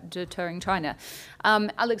or deterring China?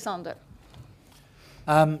 Alexander.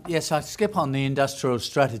 Yes, I skip on the industrial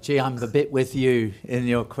strategy. I'm a bit with you in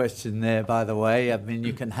your question there, by the way. I mean,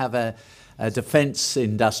 you can have a defence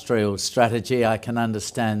industrial strategy. I can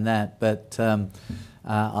understand that, but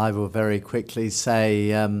I will very quickly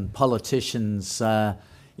say politicians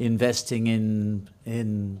investing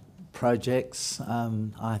in projects.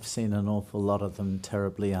 I've seen an awful lot of them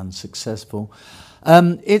terribly unsuccessful.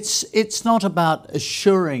 It's not about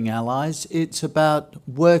assuring allies. It's about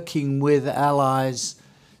working with allies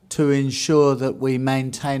to ensure that we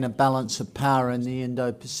maintain a balance of power in the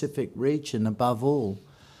Indo-Pacific region above all.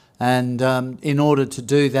 And in order to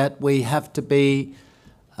do that, we have to be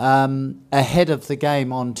ahead of the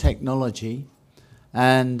game on technology.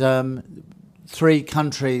 And 3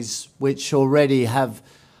 countries which already have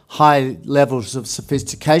high levels of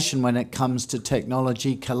sophistication when it comes to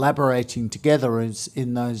technology, collaborating together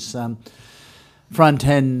in those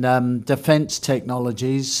front-end defence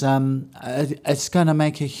technologies, it's going to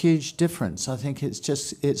make a huge difference. I think it's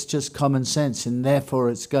just common sense, and therefore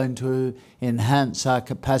it's going to enhance our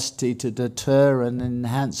capacity to deter and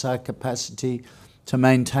enhance our capacity to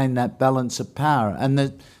maintain that balance of power. And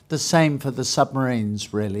the same for the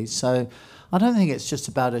submarines, really. So I don't think it's just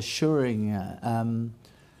about assuring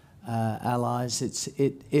allies.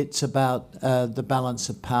 It's about the balance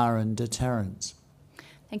of power and deterrence.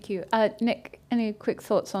 Thank you. Nick, any quick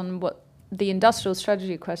thoughts on what the industrial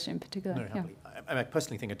strategy question in particular? Very happily. I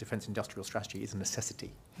personally think a defence industrial strategy is a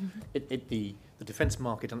necessity. The defence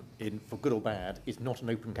market, for good or bad, is not an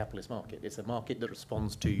open capitalist market. It's a market that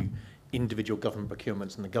responds to individual government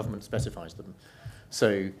procurements, and the government specifies them.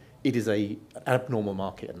 So it is an abnormal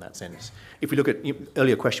market in that sense. If we look at,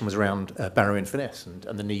 earlier question was around barrier and finesse and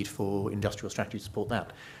the need for industrial strategy to support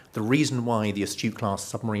that. The reason why the Astute-class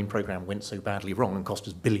submarine programme went so badly wrong and cost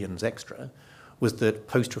us billions extra was that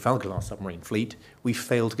post-Trafalgar-class submarine fleet, we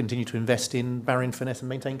failed to continue to invest in barrier and finesse and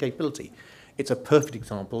maintain capability. It's a perfect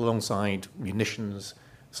example, alongside munitions,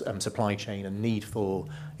 supply chain, and need for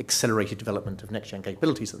accelerated development of next-gen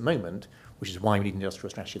capabilities at the moment, which is why we need an industrial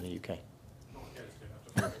strategy in the UK.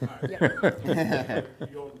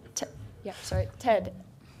 Sorry, Ted.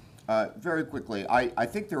 Very quickly, I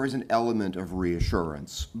think there is an element of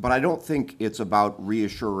reassurance, but I don't think it's about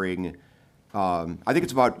reassuring. I think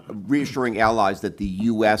it's about reassuring allies that the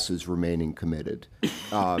U.S. is remaining committed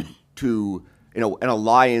to an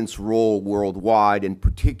alliance role worldwide, and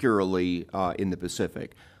particularly in the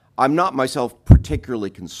Pacific. I'm not myself particularly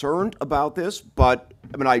concerned about this, but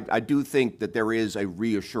I mean, I do think that there is a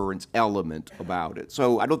reassurance element about it.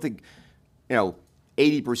 So I don't think,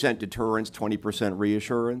 80% deterrence, 20%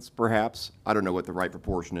 reassurance, perhaps. I don't know what the right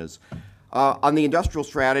proportion is. On the industrial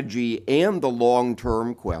strategy and the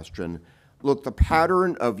long-term question, look, the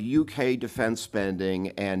pattern of UK defense spending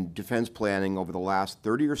and defense planning over the last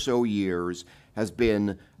 30 or so years has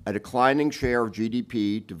been a declining share of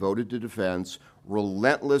GDP devoted to defense,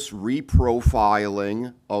 relentless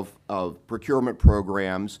reprofiling of procurement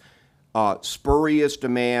programs, spurious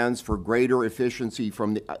demands for greater efficiency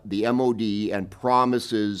from the MOD, and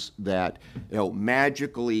promises that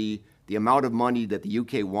magically the amount of money that the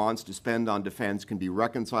UK wants to spend on defense can be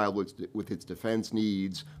reconciled with its defense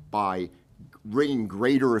needs by bringing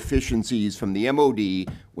greater efficiencies from the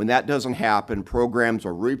MOD. When that doesn't happen, programs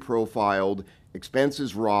are reprofiled,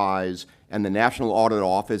 expenses rise, and the National Audit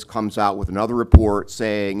Office comes out with another report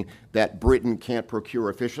saying that Britain can't procure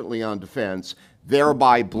efficiently on defense,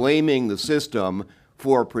 thereby blaming the system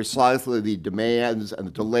for precisely the demands and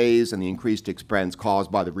the delays and the increased expense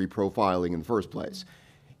caused by the reprofiling in the first place.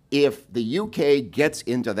 If the UK gets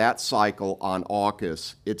into that cycle on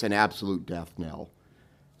AUKUS, it's an absolute death knell.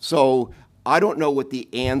 So I don't know what the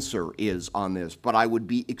answer is on this, but I would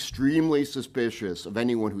be extremely suspicious of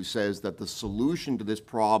anyone who says that the solution to this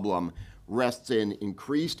problem rests in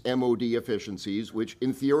increased MOD efficiencies, which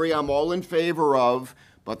in theory I'm all in favor of,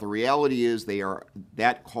 but the reality is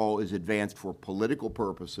that call is advanced for political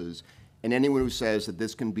purposes, and anyone who says that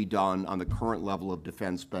this can be done on the current level of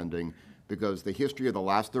defense spending, because the history of the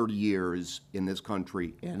last 30 years in this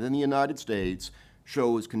country and in the United States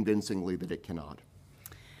shows convincingly that it cannot.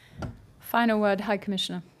 Final word, High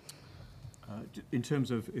Commissioner. In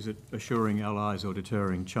terms of, is it assuring allies or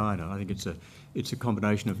deterring China, I think it's a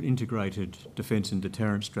combination of integrated defence and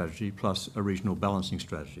deterrence strategy plus a regional balancing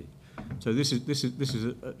strategy. So this is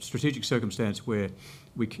a strategic circumstance where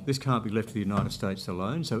this can't be left to the United States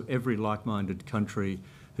alone. So every like-minded country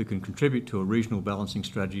who can contribute to a regional balancing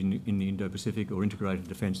strategy in the Indo-Pacific or integrated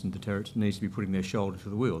defence and deterrence needs to be putting their shoulder to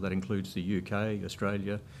the wheel. That includes the UK,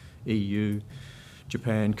 Australia, EU,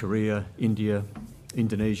 Japan, Korea, India,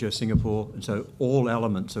 Indonesia, Singapore, and so all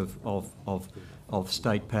elements of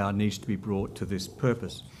state power needs to be brought to this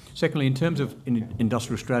purpose. Secondly, in terms of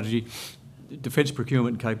industrial strategy, defence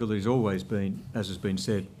procurement capability has always been, as has been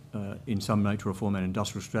said, in some nature or form, an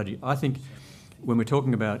industrial strategy. I think when we're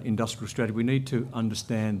talking about industrial strategy, we need to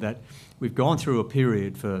understand that we've gone through a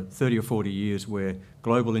period for 30 or 40 years where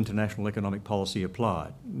global international economic policy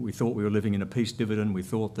applied. We thought we were living in a peace dividend. We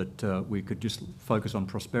thought that we could just focus on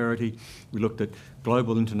prosperity. We looked at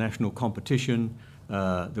global international competition.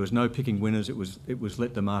 There was no picking winners. It was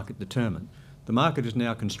let the market determine. The market is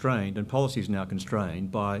now constrained, and policy is now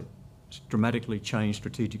constrained by dramatically changed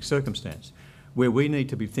strategic circumstance. Where we need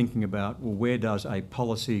to be thinking about, well, where does a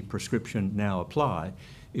policy prescription now apply,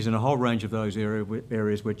 is in a whole range of those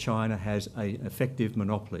areas where China has an effective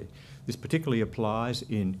monopoly. This particularly applies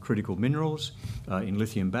in critical minerals, in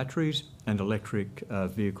lithium batteries, and electric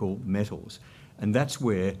vehicle metals. And that's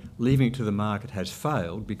where leaving it to the market has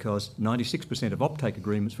failed, because 96% of offtake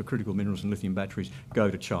agreements for critical minerals and lithium batteries go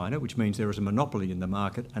to China, which means there is a monopoly in the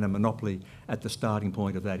market and a monopoly at the starting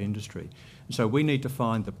point of that industry. And so we need to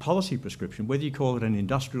find the policy prescription, whether you call it an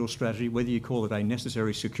industrial strategy, whether you call it a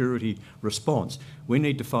necessary security response. We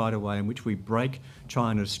need to find a way in which we break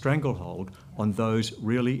China's stranglehold on those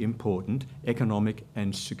really important economic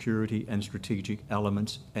and security and strategic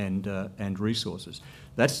elements and resources.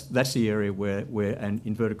 That's the area where an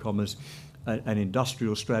inverted commas, an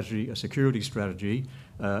industrial strategy, a security strategy,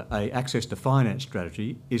 access to finance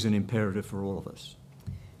strategy is an imperative for all of us.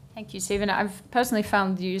 Thank you, Stephen. I've personally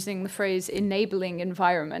found using the phrase enabling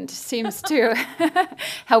environment seems to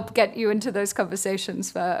help get you into those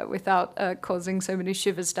conversations without causing so many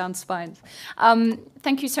shivers down spines.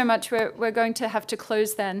 Thank you so much. We're going to have to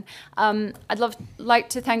close then. I'd like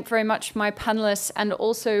to thank very much my panelists and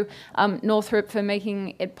also Northrop for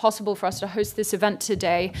making it possible for us to host this event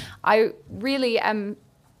today. I really am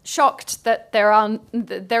shocked that there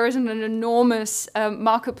isn't an enormous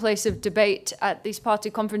marketplace of debate at these party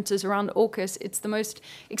conferences around AUKUS. It's the most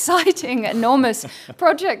exciting, enormous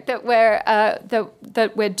project that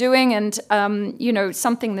we're doing, and you know,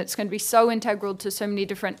 something that's going to be so integral to so many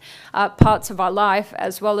different parts of our life,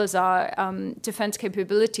 as well as our defense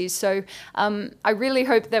capabilities. So I really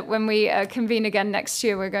hope that when we convene again next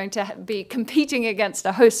year, we're going to be competing against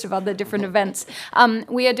a host of other different events.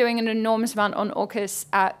 We are doing an enormous amount on AUKUS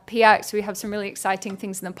at PX. We have some really exciting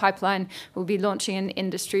things in the pipeline. We'll be launching an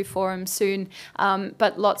industry forum soon,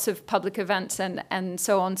 but lots of public events and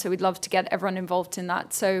so on. So we'd love to get everyone involved in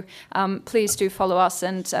that. So please do follow us,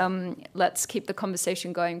 and let's keep the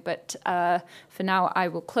conversation going. But for now, I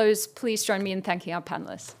will close. Please join me in thanking our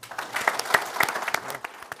panelists.